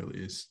album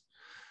release.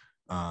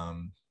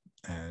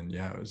 And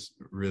it was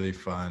really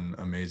fun,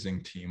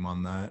 amazing team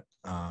on that.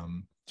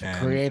 To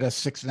create a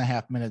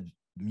 6.5 minute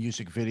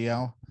music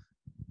video,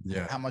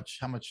 how much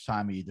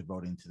time are you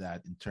devoting to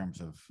that in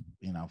terms of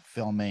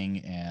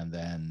filming and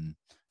then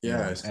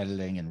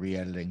editing and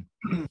re-editing?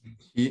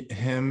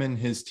 Him and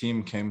his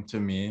team came to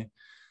me,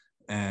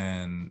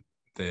 and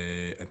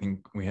I think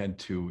we had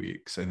 2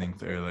 weeks. I think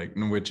they're like,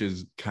 which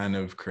is kind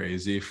of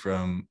crazy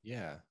from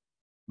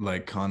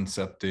like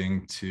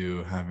concepting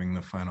to having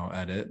the final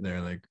edit.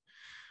 They're like,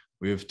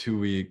 we have 2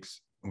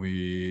 weeks.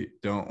 We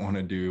don't want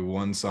to do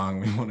 1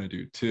 song. We want to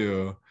do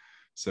 2.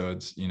 So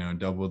it's,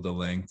 double the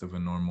length of a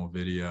normal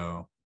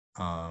video.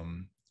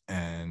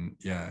 And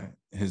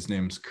his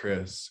name's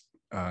Chris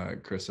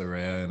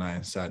Araya, and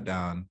I sat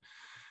down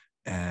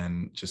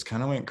and just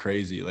kind of went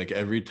crazy. Like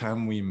every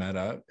time we met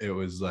up, it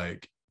was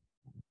like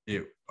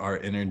our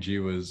energy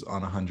was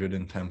on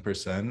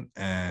 110%,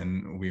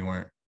 and we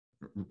weren't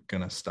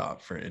gonna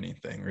stop for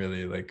anything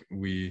really. Like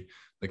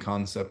the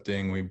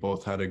concepting, we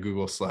both had a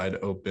Google slide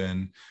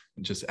open,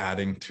 just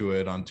adding to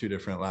it on 2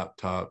 different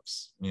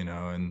laptops,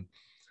 and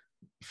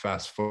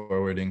fast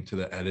forwarding to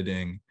the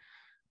editing.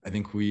 I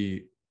think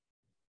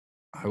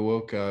I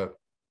woke up,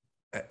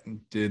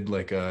 did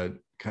like a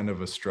kind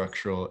of a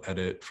structural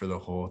edit for the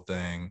whole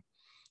thing,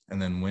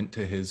 and then went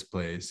to his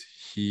place.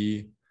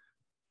 He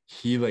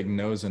like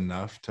knows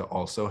enough to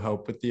also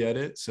help with the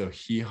edit, so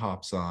he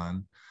hops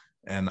on,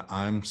 and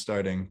I'm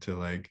starting to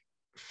like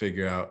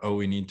figure out,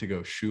 we need to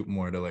go shoot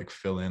more to like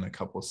fill in a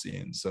couple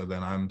scenes. So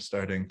then I'm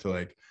starting to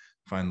like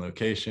find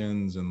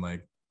locations, and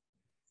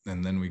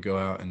then we go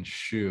out and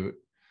shoot.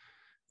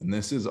 And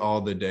this is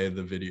all the day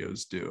the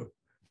videos due.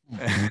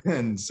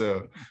 And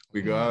so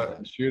we go out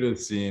and shoot a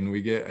scene.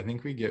 I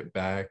think we get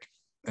back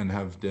and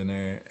have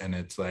dinner, and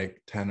it's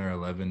like 10 or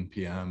 11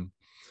 p.m.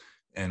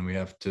 and we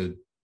have to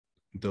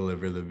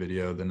deliver the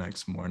video the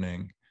next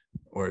morning,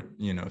 or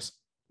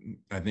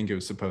I think it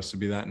was supposed to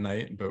be that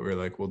night, but we're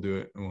like, we'll do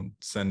it, we'll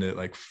send it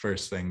like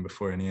first thing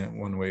before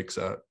anyone wakes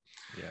up.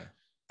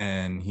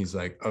 And he's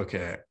like,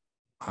 okay,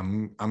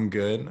 I'm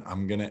good.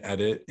 I'm gonna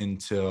edit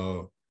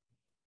until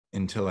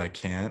I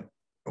can't,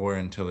 or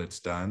until it's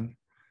done.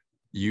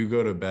 You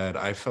go to bed.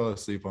 I fell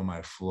asleep on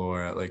my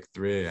floor at like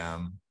 3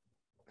 a.m.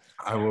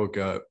 I woke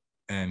up,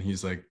 and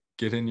he's like,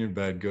 get in your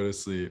bed, go to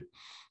sleep.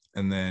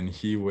 And then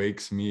he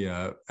wakes me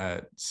up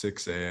at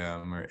 6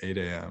 a.m. or 8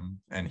 a.m.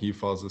 and he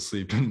falls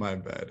asleep in my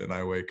bed, and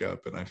I wake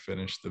up and I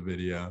finish the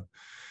video,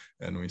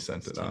 and we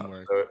sent it out.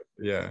 So,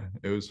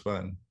 it was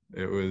fun.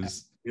 It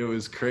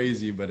was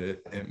crazy, but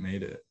it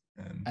made it.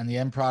 And the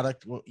end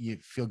product, you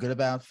feel good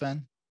about,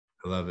 Fenn?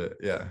 I love it.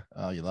 Yeah.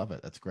 Oh, you love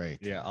it. That's great.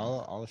 Yeah,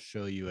 I'll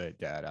show you it,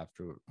 Dad,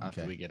 after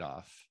we get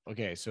off.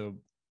 Okay, so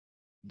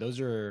those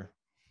are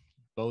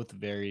both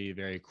very,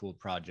 very cool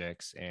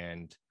projects,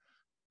 and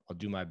I'll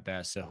do my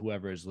best. So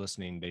whoever is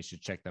listening, they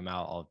should check them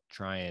out. I'll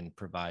try and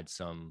provide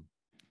some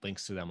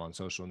links to them on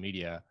social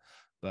media.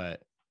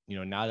 But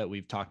now that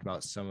we've talked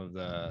about some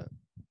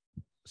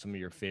of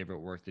your favorite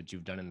work that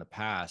you've done in the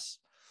past,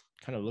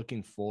 kind of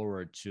looking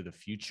forward to the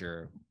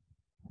future,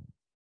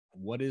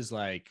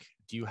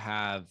 do you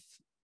have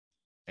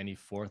any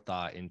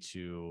forethought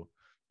into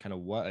kind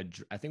of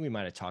I think we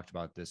might have talked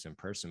about this in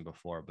person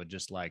before, but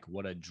just like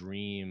what a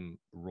dream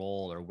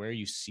role, or where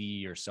you see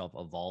yourself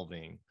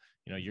evolving?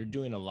 You're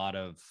doing a lot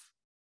of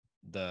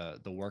the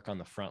work on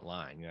the front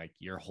line. Like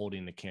you're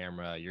holding the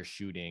camera, you're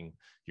shooting,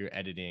 you're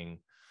editing.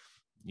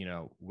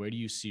 where do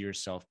you see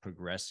yourself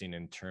progressing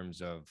in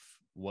terms of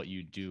what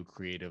you do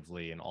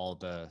creatively and all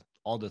the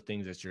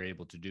things that you're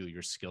able to do,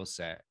 your skill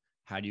set?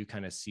 How do you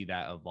kind of see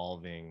that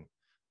evolving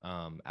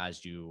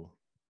as you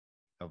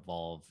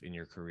evolve in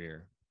your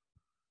career?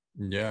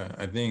 Yeah,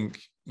 I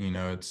think,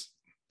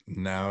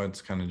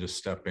 it's kind of just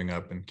stepping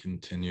up and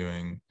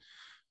continuing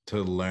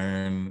to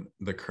learn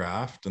the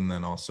craft, and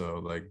then also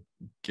like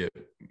get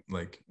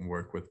like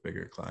work with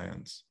bigger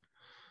clients.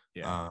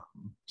 Yeah.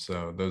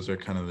 So those are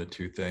kind of the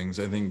two things.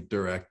 I think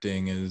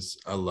directing is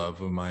a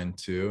love of mine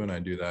too, and I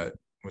do that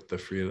with the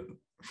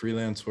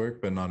freelance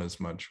work, but not as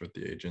much with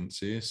the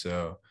agency.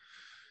 So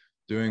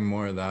doing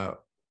more of that,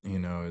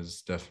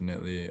 is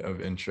definitely of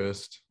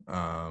interest.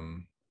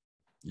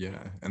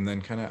 Yeah, and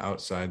then kind of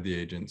outside the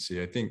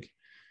agency, I think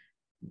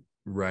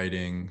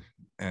writing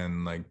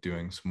and like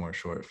doing some more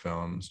short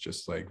films,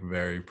 just like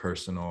very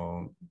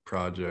personal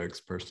projects,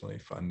 personally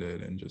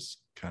funded, and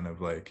just kind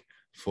of like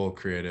full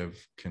creative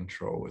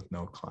control with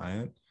no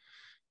client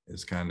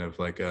is kind of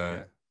like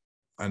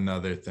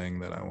another thing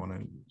that I want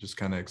to just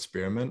kind of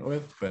experiment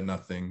with, but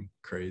nothing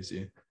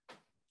crazy.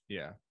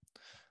 Yeah.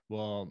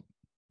 Well,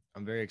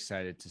 I'm very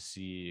excited to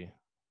see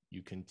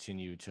you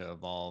continue to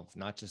evolve,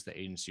 not just the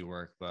agency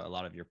work, but a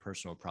lot of your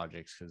personal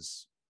projects,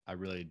 because I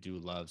really do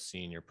love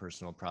seeing your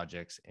personal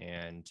projects.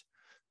 And,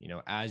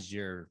 as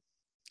your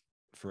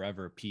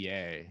forever PA,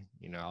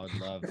 I would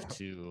love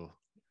to,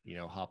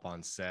 hop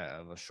on set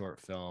of a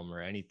short film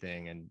or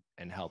anything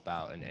and help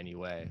out in any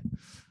way.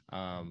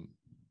 I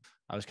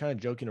was kind of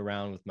joking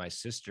around with my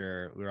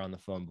sister. We were on the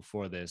phone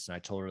before this, and I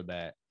told her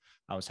that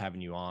I was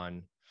having you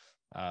on.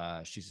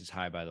 She says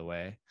hi, by the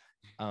way.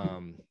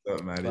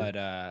 But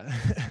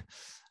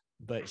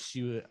but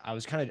I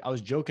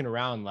was joking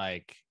around,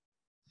 like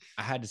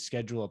I had to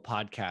schedule a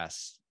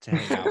podcast to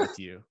hang out with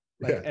you.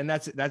 Like, yeah. And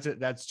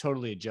that's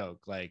totally a joke.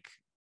 Like,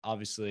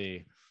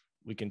 obviously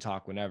we can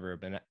talk whenever,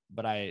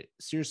 but I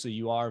seriously,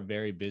 you are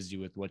very busy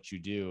with what you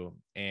do.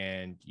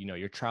 And,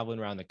 you're traveling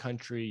around the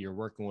country, you're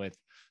working with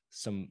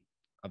some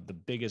of the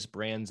biggest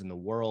brands in the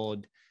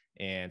world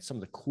and some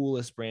of the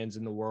coolest brands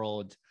in the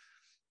world.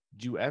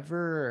 Do you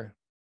ever,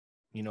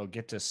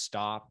 get to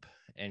stop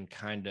and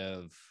kind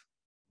of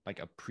like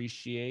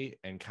appreciate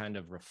and kind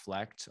of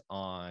reflect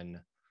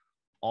on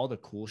all the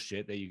cool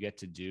shit that you get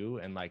to do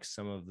and like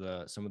some of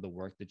the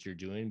work that you're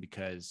doing?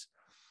 Because,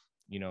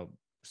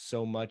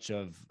 so much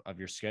of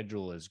your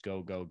schedule is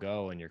go, go,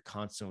 go, and you're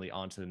constantly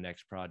on to the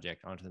next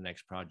project.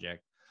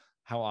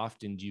 How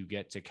often do you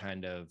get to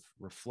kind of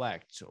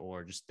reflect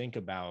or just think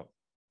about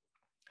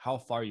how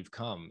far you've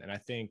come? And I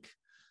think,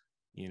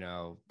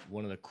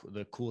 one of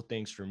the cool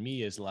things for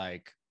me is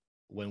like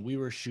when we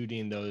were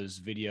shooting those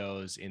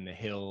videos in the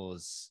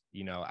hills,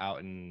 out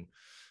in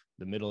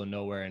the middle of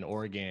nowhere in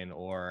Oregon,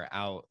 or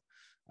out,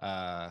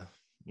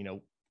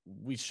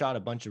 we shot a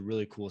bunch of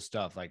really cool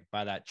stuff, like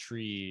by that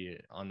tree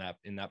in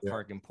that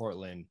park in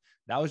Portland.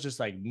 That was just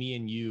like me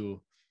and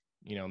you,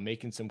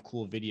 making some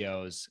cool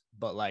videos.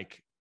 But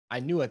like, I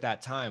knew at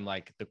that time,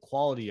 like the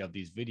quality of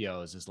these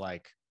videos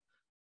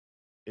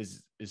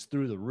is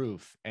through the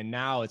roof. And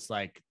now it's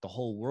like the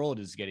whole world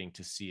is getting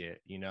to see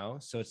it,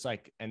 So it's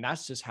like, and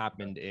that's just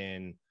happened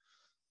in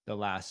the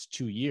last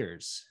 2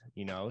 years,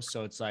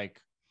 So it's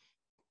like,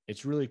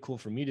 it's really cool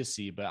for me to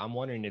see, but I'm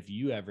wondering if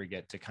you ever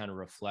get to kind of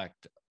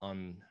reflect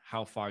on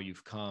how far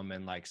you've come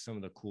and like some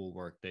of the cool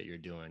work that you're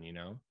doing,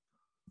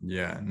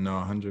 Yeah, no,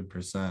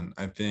 100%.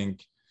 I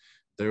think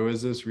there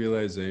was this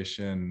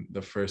realization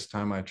the first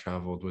time I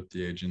traveled with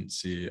the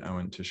agency. I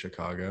went to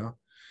Chicago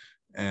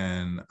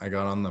and I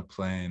got on the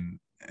plane,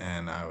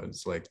 and I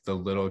was like, the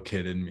little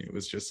kid in me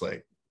was just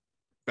like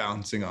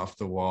bouncing off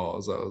the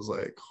walls. I was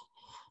like,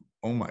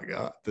 oh my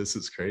God, this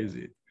is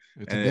crazy.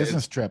 It's a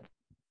business trip.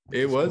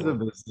 It was a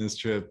business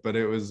trip, but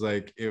it was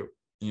like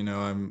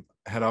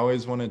had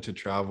always wanted to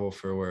travel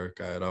for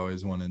work. I had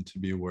always wanted to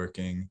be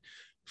working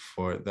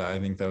for that. I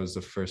think that was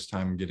the first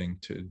time getting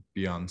to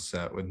be on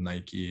set with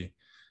Nike.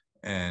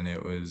 And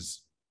it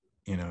was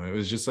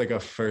just like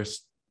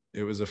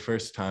it was a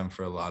first time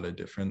for a lot of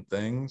different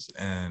things.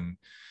 And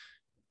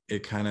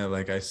it kind of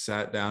like, I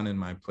sat down in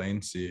my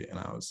plane seat and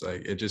I was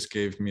like, it just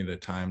gave me the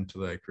time to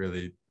like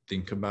really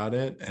think about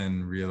it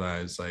and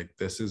realize like,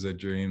 this is a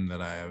dream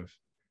that I have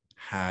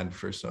had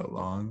for so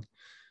long.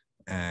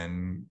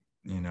 And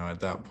at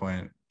that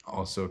point,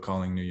 also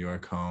calling New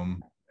York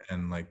home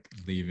and like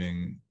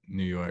leaving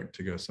New York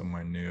to go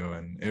somewhere new.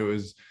 And it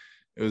was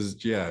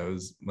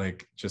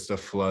like just a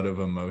flood of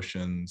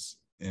emotions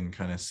in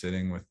kind of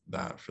sitting with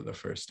that for the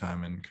first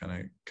time and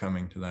kind of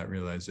coming to that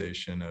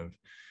realization of,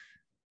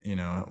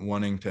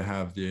 wanting to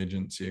have the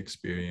agency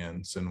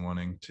experience and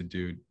wanting to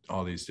do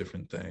all these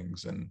different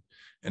things. And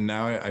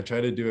now I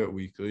try to do it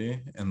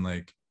weekly and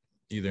like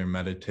either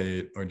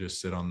meditate or just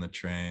sit on the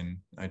train.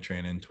 I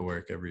train into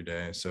work every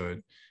day. So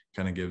it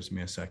kind of gives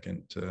me a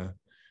second to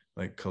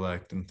like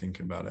collect and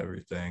think about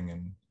everything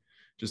and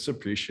just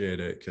appreciate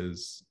it.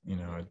 Cause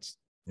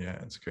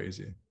it's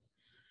crazy.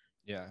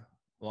 Yeah.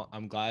 Well,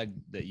 I'm glad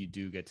that you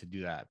do get to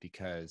do that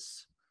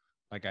because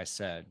like I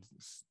said,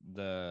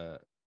 the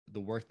the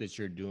work that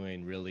you're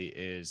doing really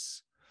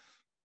is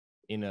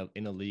in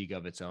a league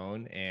of its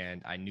own.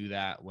 And I knew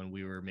that when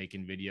we were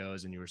making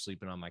videos and you were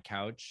sleeping on my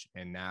couch.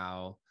 And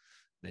now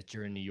that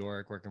you're in New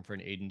York, working for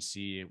an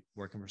agency,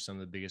 working for some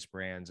of the biggest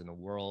brands in the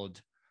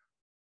world,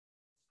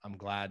 I'm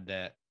glad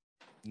that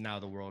now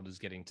the world is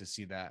getting to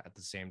see that at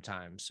the same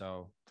time.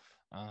 So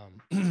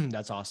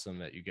that's awesome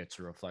that you get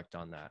to reflect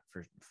on that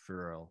for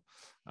real.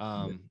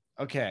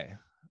 Okay.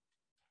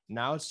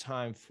 Now it's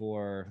time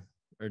for,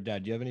 or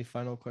Dad, do you have any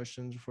final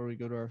questions before we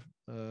go to our,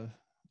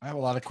 I have a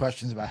lot of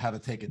questions about how to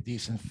take a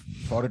decent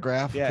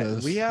photograph. yeah,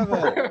 we have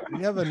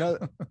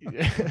another,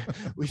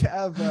 we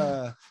have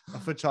a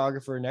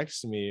photographer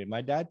next to me.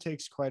 My dad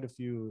takes quite a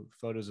few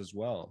photos as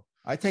well.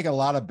 I take a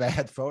lot of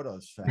bad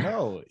photos. Fam.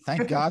 No,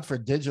 thank God for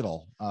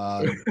digital.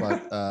 But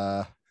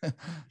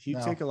you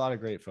no. take a lot of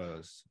great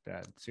photos,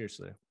 Dad.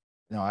 Seriously.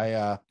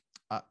 No,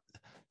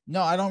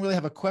 no, I don't really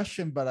have a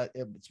question, but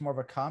it's more of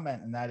a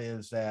comment, and that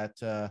is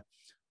that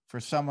for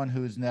someone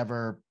who's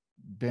never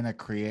been a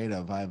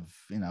creative, I've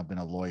been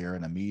a lawyer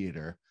and a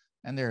mediator,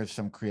 and there's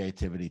some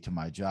creativity to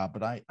my job,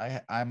 but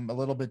I'm a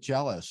little bit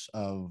jealous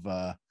of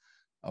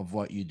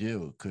what you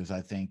do, because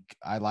I think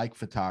I like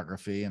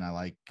photography and I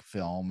like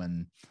film,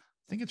 and I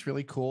think it's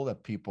really cool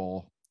that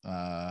people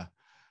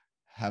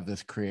have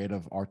this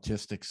creative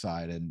artistic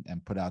side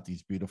and put out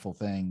these beautiful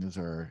things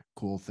or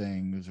cool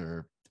things.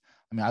 Or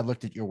I mean, I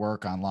looked at your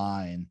work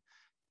online,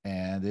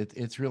 and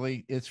it's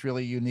really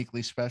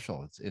uniquely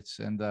special.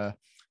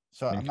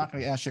 So I'm not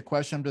going to ask you a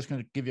question. I'm just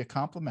going to give you a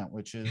compliment,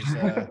 which is,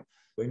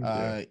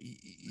 you're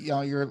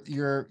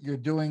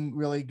doing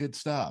really good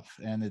stuff,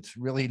 and it's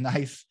really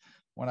nice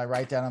when I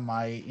write down in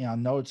my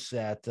notes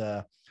that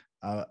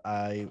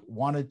I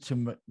wanted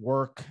to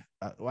work.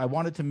 I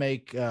wanted to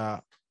make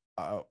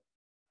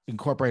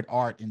incorporate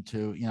art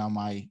into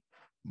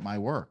my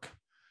work.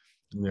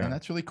 Yeah. And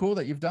that's really cool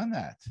that you've done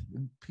that.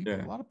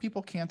 A lot of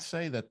people can't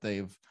say that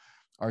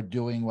are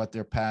doing what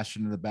they're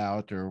passionate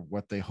about or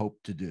what they hope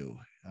to do.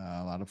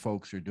 A lot of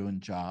folks are doing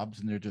jobs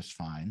and they're just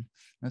fine.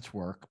 That's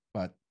work,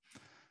 but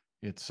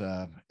it's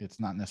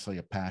not necessarily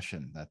a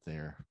passion that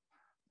they're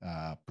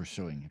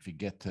pursuing. If you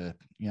get to,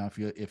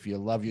 if you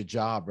love your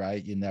job,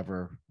 right, you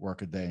never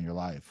work a day in your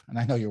life. And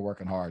I know you're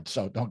working hard,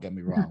 so don't get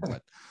me wrong,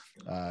 but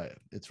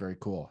it's very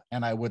cool.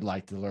 And I would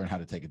like to learn how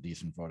to take a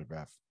decent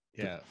photograph.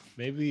 Yeah,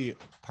 maybe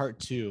part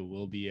 2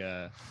 will be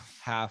a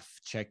half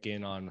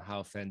check-in on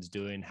how Fenn's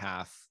doing,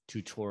 half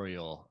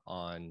tutorial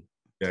on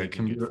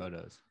taking good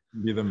photos.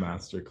 Be the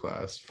master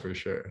class for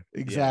sure.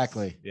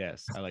 Exactly.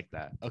 Yes, I like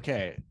that.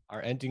 Okay,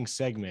 our ending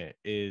segment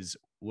is,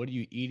 what are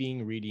you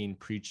eating, reading,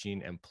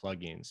 preaching, and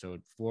plugging? So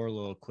 4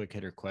 little quick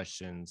hitter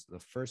questions. The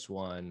first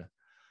one,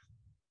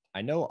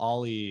 I know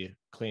Ollie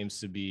claims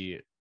to be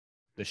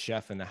the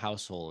chef in the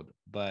household,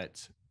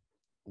 but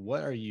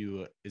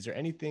is there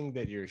anything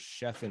that you're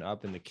chefing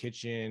up in the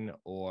kitchen,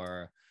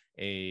 or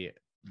a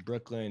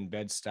Brooklyn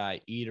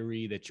Bed-Stuy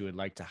eatery that you would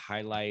like to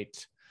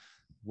highlight?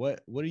 What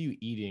are you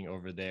eating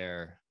over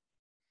there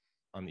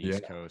on the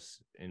East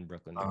Coast in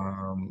Brooklyn?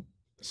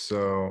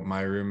 So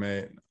my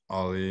roommate,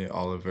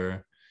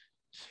 Oliver,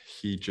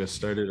 he just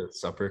started a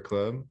supper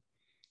club.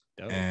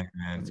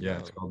 And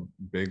it's called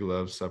Big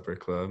Love Supper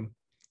Club.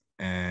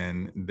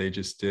 And they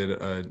just did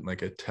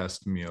a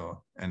test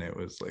meal, and it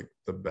was like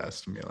the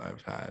best meal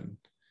I've had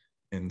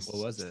in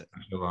such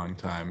a long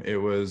time.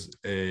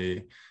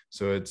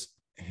 So it's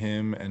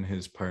him and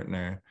his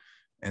partner,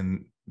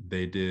 and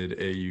they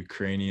did a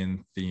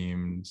Ukrainian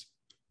themed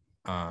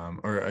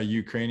or a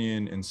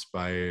Ukrainian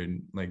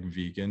inspired like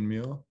vegan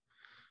meal.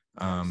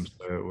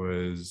 So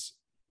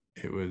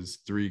it was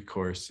 3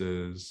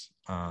 courses.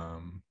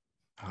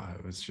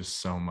 It was just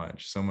so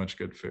much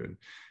good food.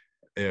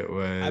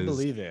 I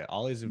believe it.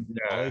 Ollie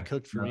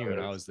cooked for me when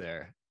I was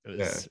there.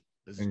 It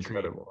was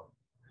incredible.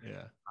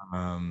 Yeah.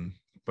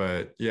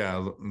 But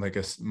yeah, like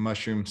a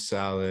mushroom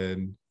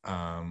salad.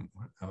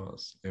 What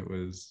else? It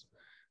was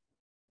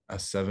a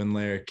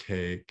 7-layer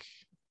cake,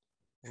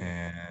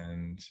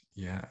 and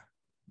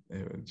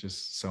it was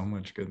just so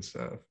much good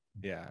stuff.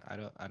 Yeah,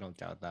 I don't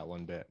doubt that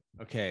one bit.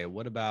 Okay,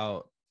 what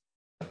about,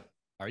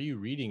 are you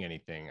reading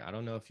anything? I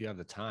don't know if you have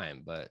the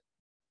time, but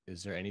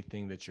is there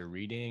anything that you're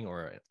reading,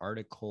 or an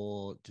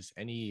article, just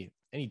any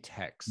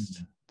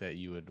text that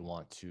you would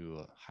want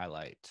to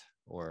highlight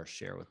or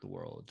share with the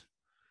world?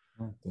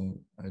 I think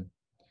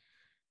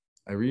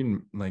I read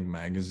like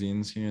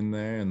magazines here and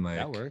there, and like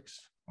that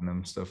works,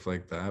 and stuff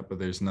like that, but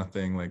there's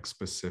nothing like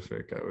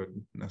specific I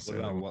would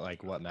necessarily.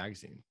 What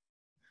magazine?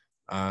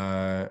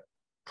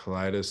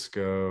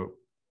 Kaleidoscope.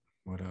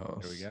 What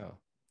else? There we go.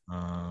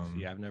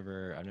 I've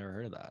never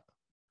heard of that.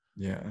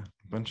 Yeah,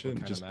 a bunch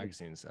of just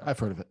magazines. I've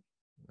heard of it.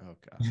 Oh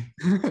god.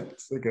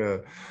 It's like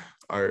a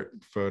art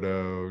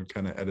photo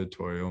kind of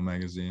editorial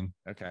magazine.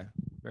 Okay,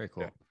 very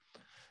cool.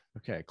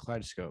 Okay,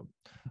 Kaleidoscope.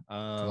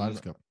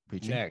 Kaleidoscope.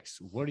 Preaching. Next,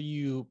 what are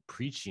you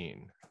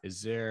preaching?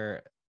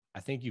 I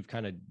think you've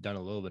kind of done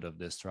a little bit of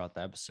this throughout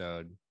the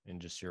episode and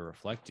just your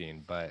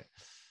reflecting, but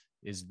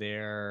is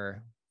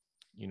there,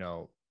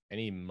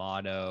 any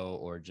motto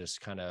or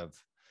just kind of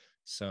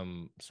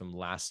some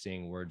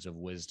lasting words of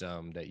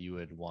wisdom that you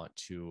would want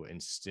to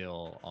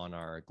instill on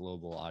our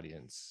global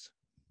audience?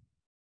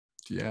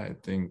 Yeah, I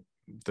think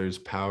there's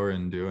power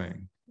in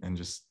doing and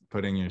just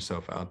putting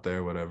yourself out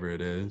there, whatever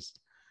it is,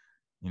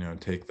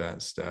 take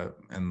that step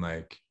and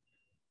like,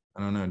 I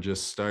don't know,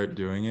 just start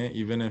doing it.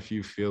 Even if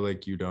you feel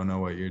like you don't know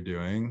what you're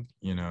doing,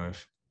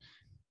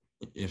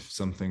 if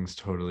something's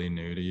totally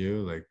new to you,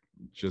 like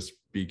just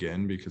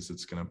begin, because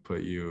it's going to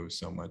put you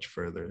so much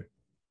further.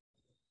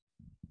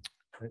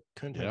 I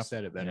couldn't have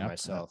said it better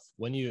myself.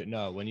 When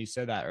you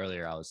said that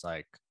earlier, I was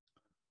like,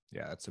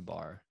 yeah, that's a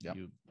bar. Yep.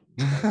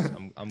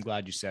 I'm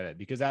glad you said it,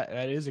 because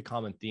that is a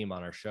common theme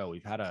on our show.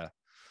 We've had a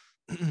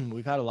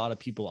lot of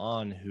people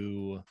on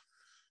who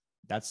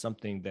that's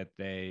something that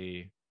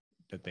they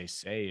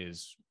say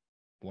is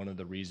one of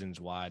the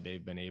reasons why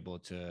they've been able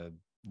to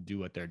do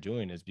what they're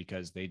doing, is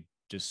because they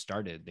just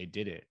started, they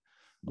did it.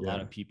 A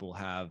lot of people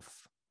have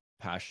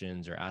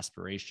passions or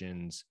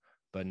aspirations,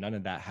 but none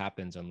of that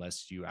happens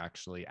unless you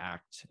actually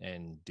act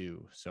and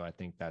do. So I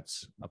think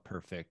that's a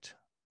perfect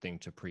thing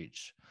to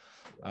preach.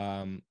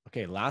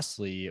 Okay,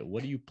 lastly,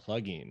 what are you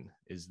plugging?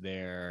 Is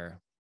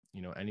there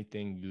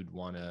anything you'd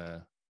want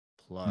to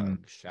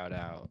plug, shout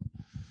out,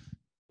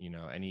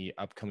 any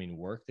upcoming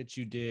work that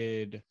you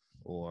did,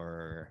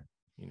 or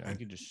you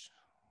could just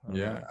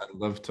I'd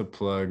love to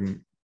plug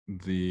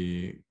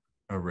the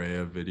array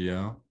of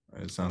video.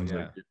 It sounds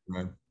like you're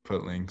gonna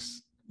put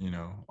links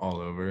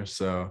all over,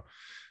 so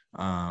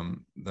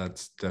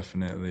that's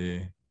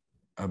definitely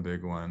a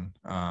big one.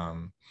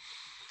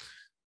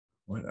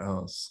 What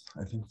else?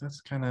 I think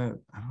that's kind of,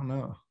 I don't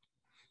know.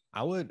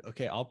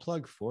 I'll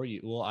plug for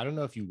you. Well, I don't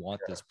know if you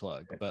want this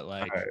plug, but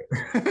like, right.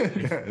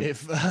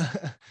 if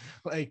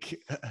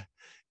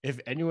if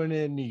anyone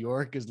in New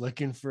York is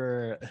looking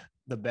for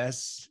the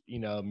best,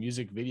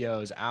 music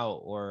videos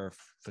out or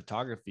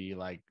photography,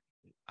 like,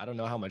 I don't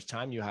know how much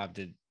time you have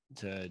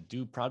to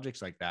do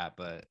projects like that,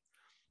 but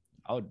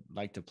I would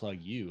like to plug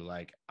you.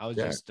 Like, I was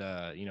just,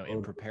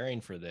 in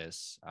preparing for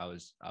this, I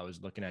was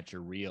looking at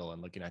your reel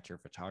and looking at your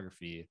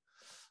photography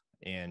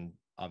and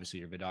obviously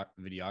your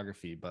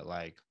videography, but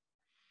like,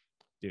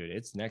 dude,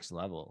 it's next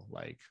level.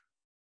 Like,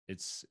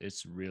 it's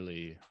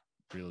really,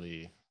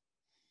 really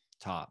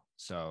top.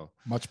 So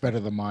much better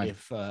than mine.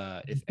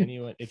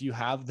 If you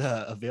have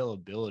the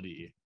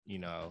availability,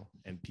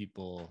 and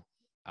people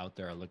out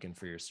there are looking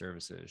for your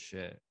services,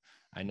 shit.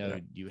 I know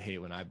you hate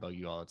when I bug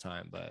you all the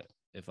time, but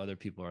if other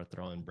people are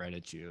throwing bread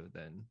at you,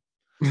 then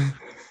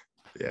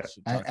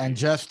And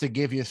just to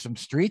give you some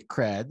street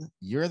cred,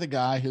 you're the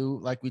guy who,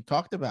 like we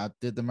talked about,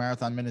 did the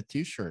Marathon Minute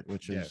t-shirt,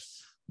 which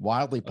is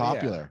wildly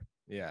popular.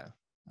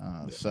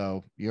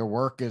 So your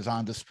work is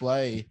on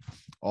display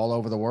all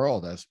over the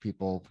world as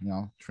people,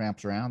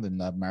 tramps around in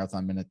the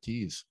Marathon Minute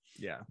tees.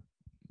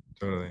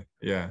 Totally.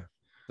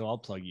 So I'll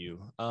plug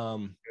you.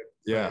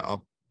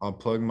 I'll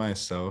plug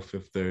myself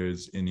if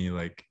there's any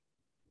like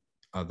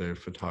other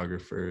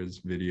photographers,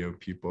 video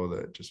people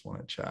that just want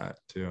to chat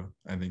too.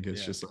 I think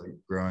it's just like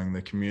growing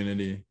the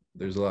community.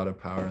 There's a lot of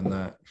power in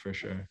that for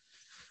sure.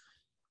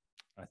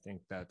 I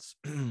think that's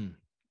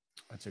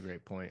a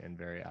great point and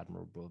very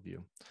admirable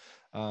view.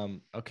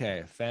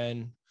 Okay,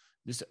 Fenn,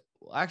 this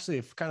actually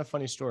a kind of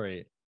funny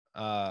story.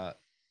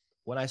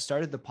 When I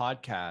started the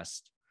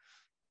podcast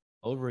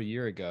over a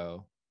year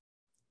ago,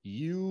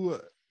 you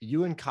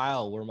and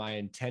Kyle were my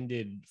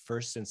intended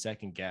first and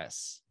second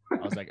guests. I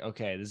was like,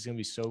 okay, this is gonna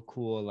be so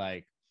cool.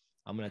 Like,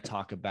 I'm gonna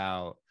talk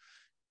about,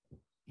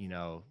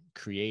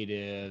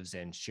 creatives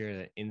and share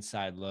the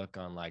inside look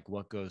on like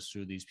what goes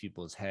through these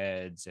people's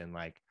heads, and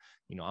like,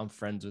 I'm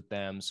friends with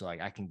them, so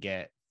like I can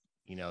get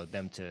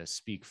them to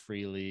speak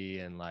freely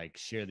and like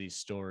share these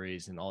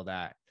stories and all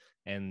that.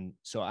 And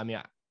so, I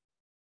mean,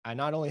 I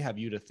not only have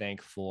you to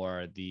thank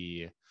for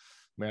the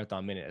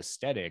Marathon Minute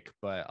aesthetic,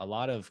 but a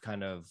lot of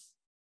kind of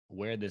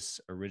where this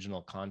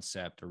original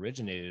concept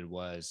originated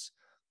was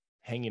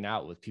hanging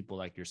out with people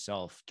like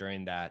yourself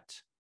during that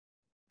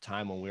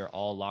time when we were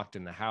all locked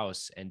in the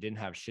house and didn't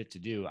have shit to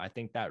do. I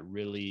think that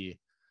really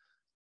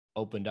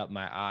opened up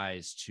my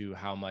eyes to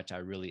how much I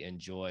really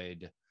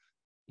enjoyed,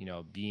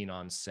 being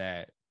on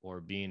set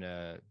or being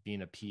a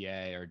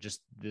PA, or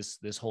just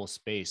this whole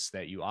space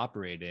that you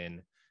operate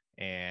in,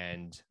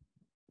 and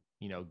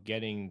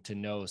getting to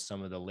know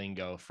some of the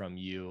lingo from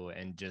you,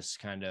 and just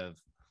kind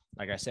of,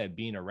 like I said,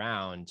 being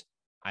around,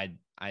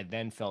 I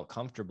then felt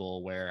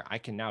comfortable where I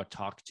can now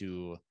talk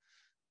to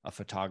a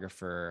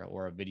photographer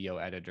or a video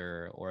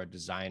editor or a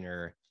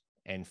designer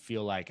and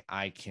feel like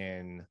I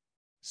can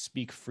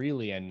speak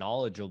freely and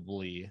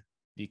knowledgeably,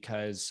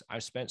 because I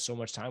spent so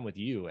much time with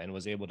you and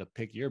was able to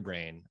pick your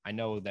brain. I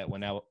know that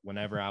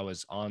whenever I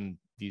was on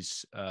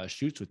these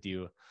shoots with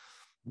you,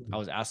 I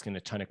was asking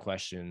a ton of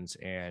questions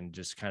and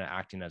just kind of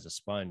acting as a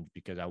sponge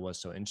because I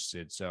was so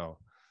interested. So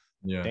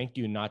thank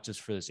you, not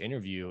just for this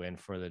interview and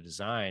for the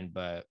design,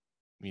 but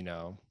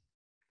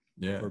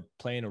for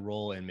playing a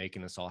role in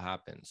making this all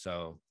happen.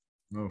 So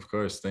of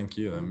course, thank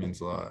you. That means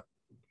a lot.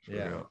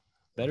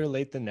 Better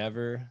late than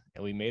never,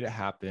 and we made it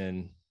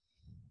happen.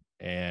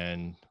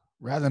 And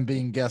Rather than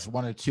being guest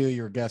 1 or 2,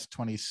 you're guest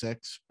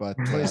 26, but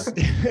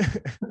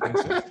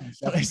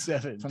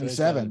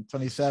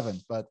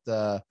 27. But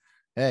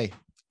hey,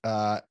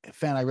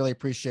 Fenn, I really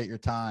appreciate your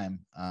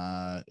time.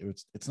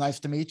 It's nice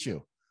to meet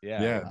you.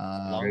 Yeah.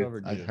 Long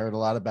overdue. I heard a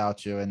lot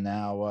about you, and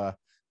now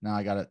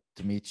I got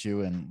to meet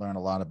you and learn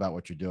a lot about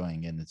what you're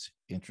doing, and it's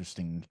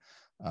interesting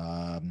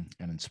and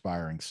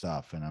inspiring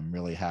stuff. And I'm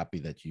really happy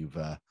that you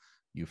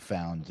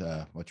found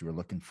what you were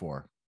looking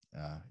for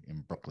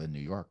in Brooklyn, New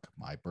York,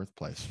 my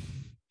birthplace.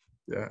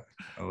 Yeah,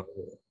 I love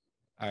it.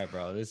 All right,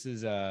 bro. This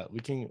is we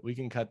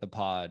can cut the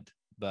pod,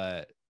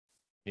 but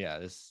yeah,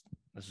 this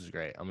is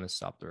great. I'm gonna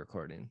stop the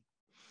recording.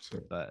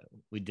 Sure. But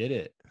we did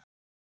it.